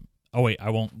and oh wait, I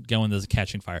won't go into the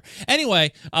catching fire.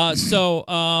 Anyway,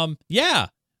 join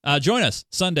us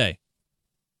Sunday.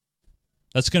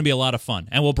 That's going to be a lot of fun,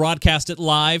 and we'll broadcast it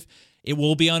live. It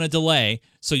will be on a delay,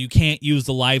 so you can't use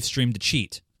the live stream to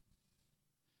cheat.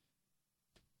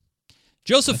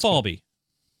 Joseph Falby,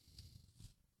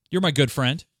 you're my good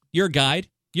friend. You're a guide.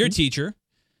 You're a teacher.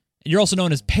 And you're also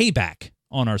known as Payback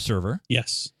on our server.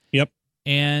 Yes. Yep.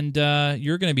 And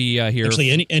you're going to be here.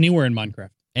 Actually, anywhere in Minecraft.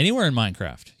 Anywhere in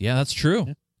Minecraft. Yeah, that's true.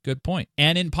 Yeah. Good point.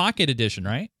 And in Pocket Edition,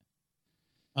 right?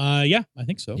 Yeah, I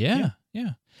think so. Yeah.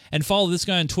 And follow this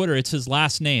guy on Twitter. It's his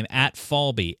last name,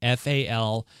 @Falby,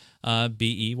 Falbey.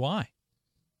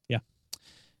 Yeah.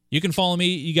 You can follow me,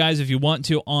 you guys, if you want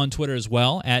to, on Twitter as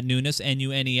well, @Nunes,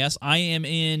 Nunes. I am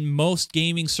in most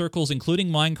gaming circles, including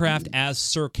Minecraft, as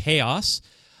Sir Chaos.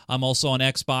 I'm also on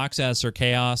Xbox as Sir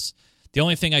Chaos. The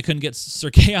only thing I couldn't get Sir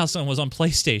Chaos on was on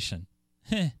PlayStation.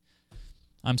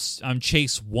 I'm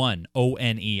Chase 1,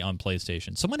 ONE on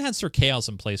PlayStation. Someone had Sir Chaos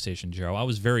on PlayStation, Joe. I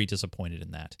was very disappointed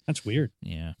in that. That's weird.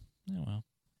 Yeah. Oh, well,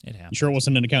 it happened. You sure it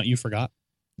wasn't an account you forgot?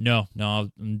 No,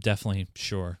 I'm definitely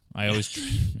sure. I always,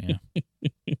 yeah.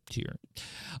 Dear.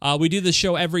 We do the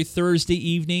show every Thursday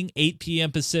evening, 8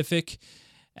 p.m. Pacific,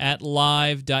 at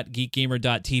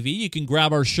live.geekgamer.tv. You can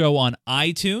grab our show on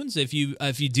iTunes. If you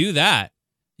do that,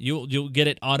 you'll get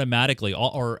it automatically,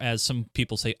 or as some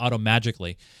people say,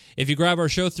 automagically. If you grab our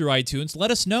show through iTunes,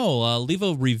 let us know. Leave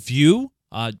a review.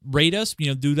 Rate us.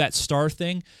 Do that star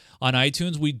thing on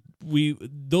iTunes.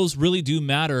 Those really do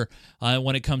matter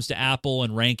when it comes to Apple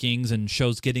and rankings and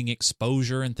shows getting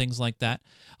exposure and things like that.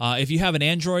 If you have an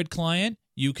Android client,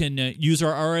 you can use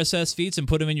our RSS feeds and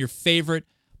put them in your favorite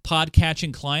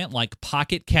podcatching client like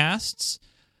Pocket Casts.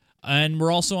 And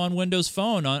we're also on Windows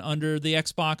Phone under the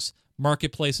Xbox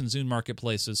Marketplace and Zune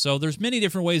Marketplaces. So there's many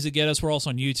different ways to get us. We're also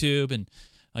on YouTube, and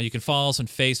you can follow us on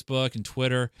Facebook and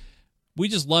Twitter. We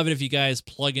just love it if you guys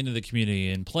plug into the community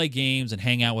and play games and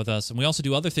hang out with us. And we also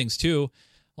do other things too,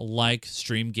 like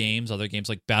stream games, other games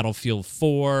like Battlefield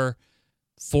 4,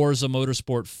 Forza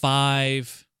Motorsport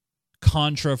 5,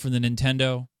 Contra for the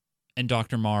Nintendo, and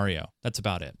Dr. Mario. That's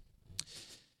about it.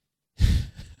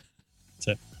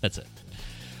 That's it.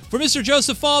 For Mr.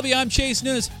 Joseph Falby, I'm Chase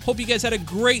Nunes. Hope you guys had a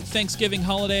great Thanksgiving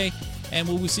holiday, and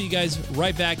we'll see you guys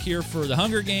right back here for the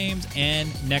Hunger Games and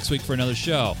next week for another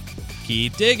show.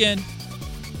 Keep digging.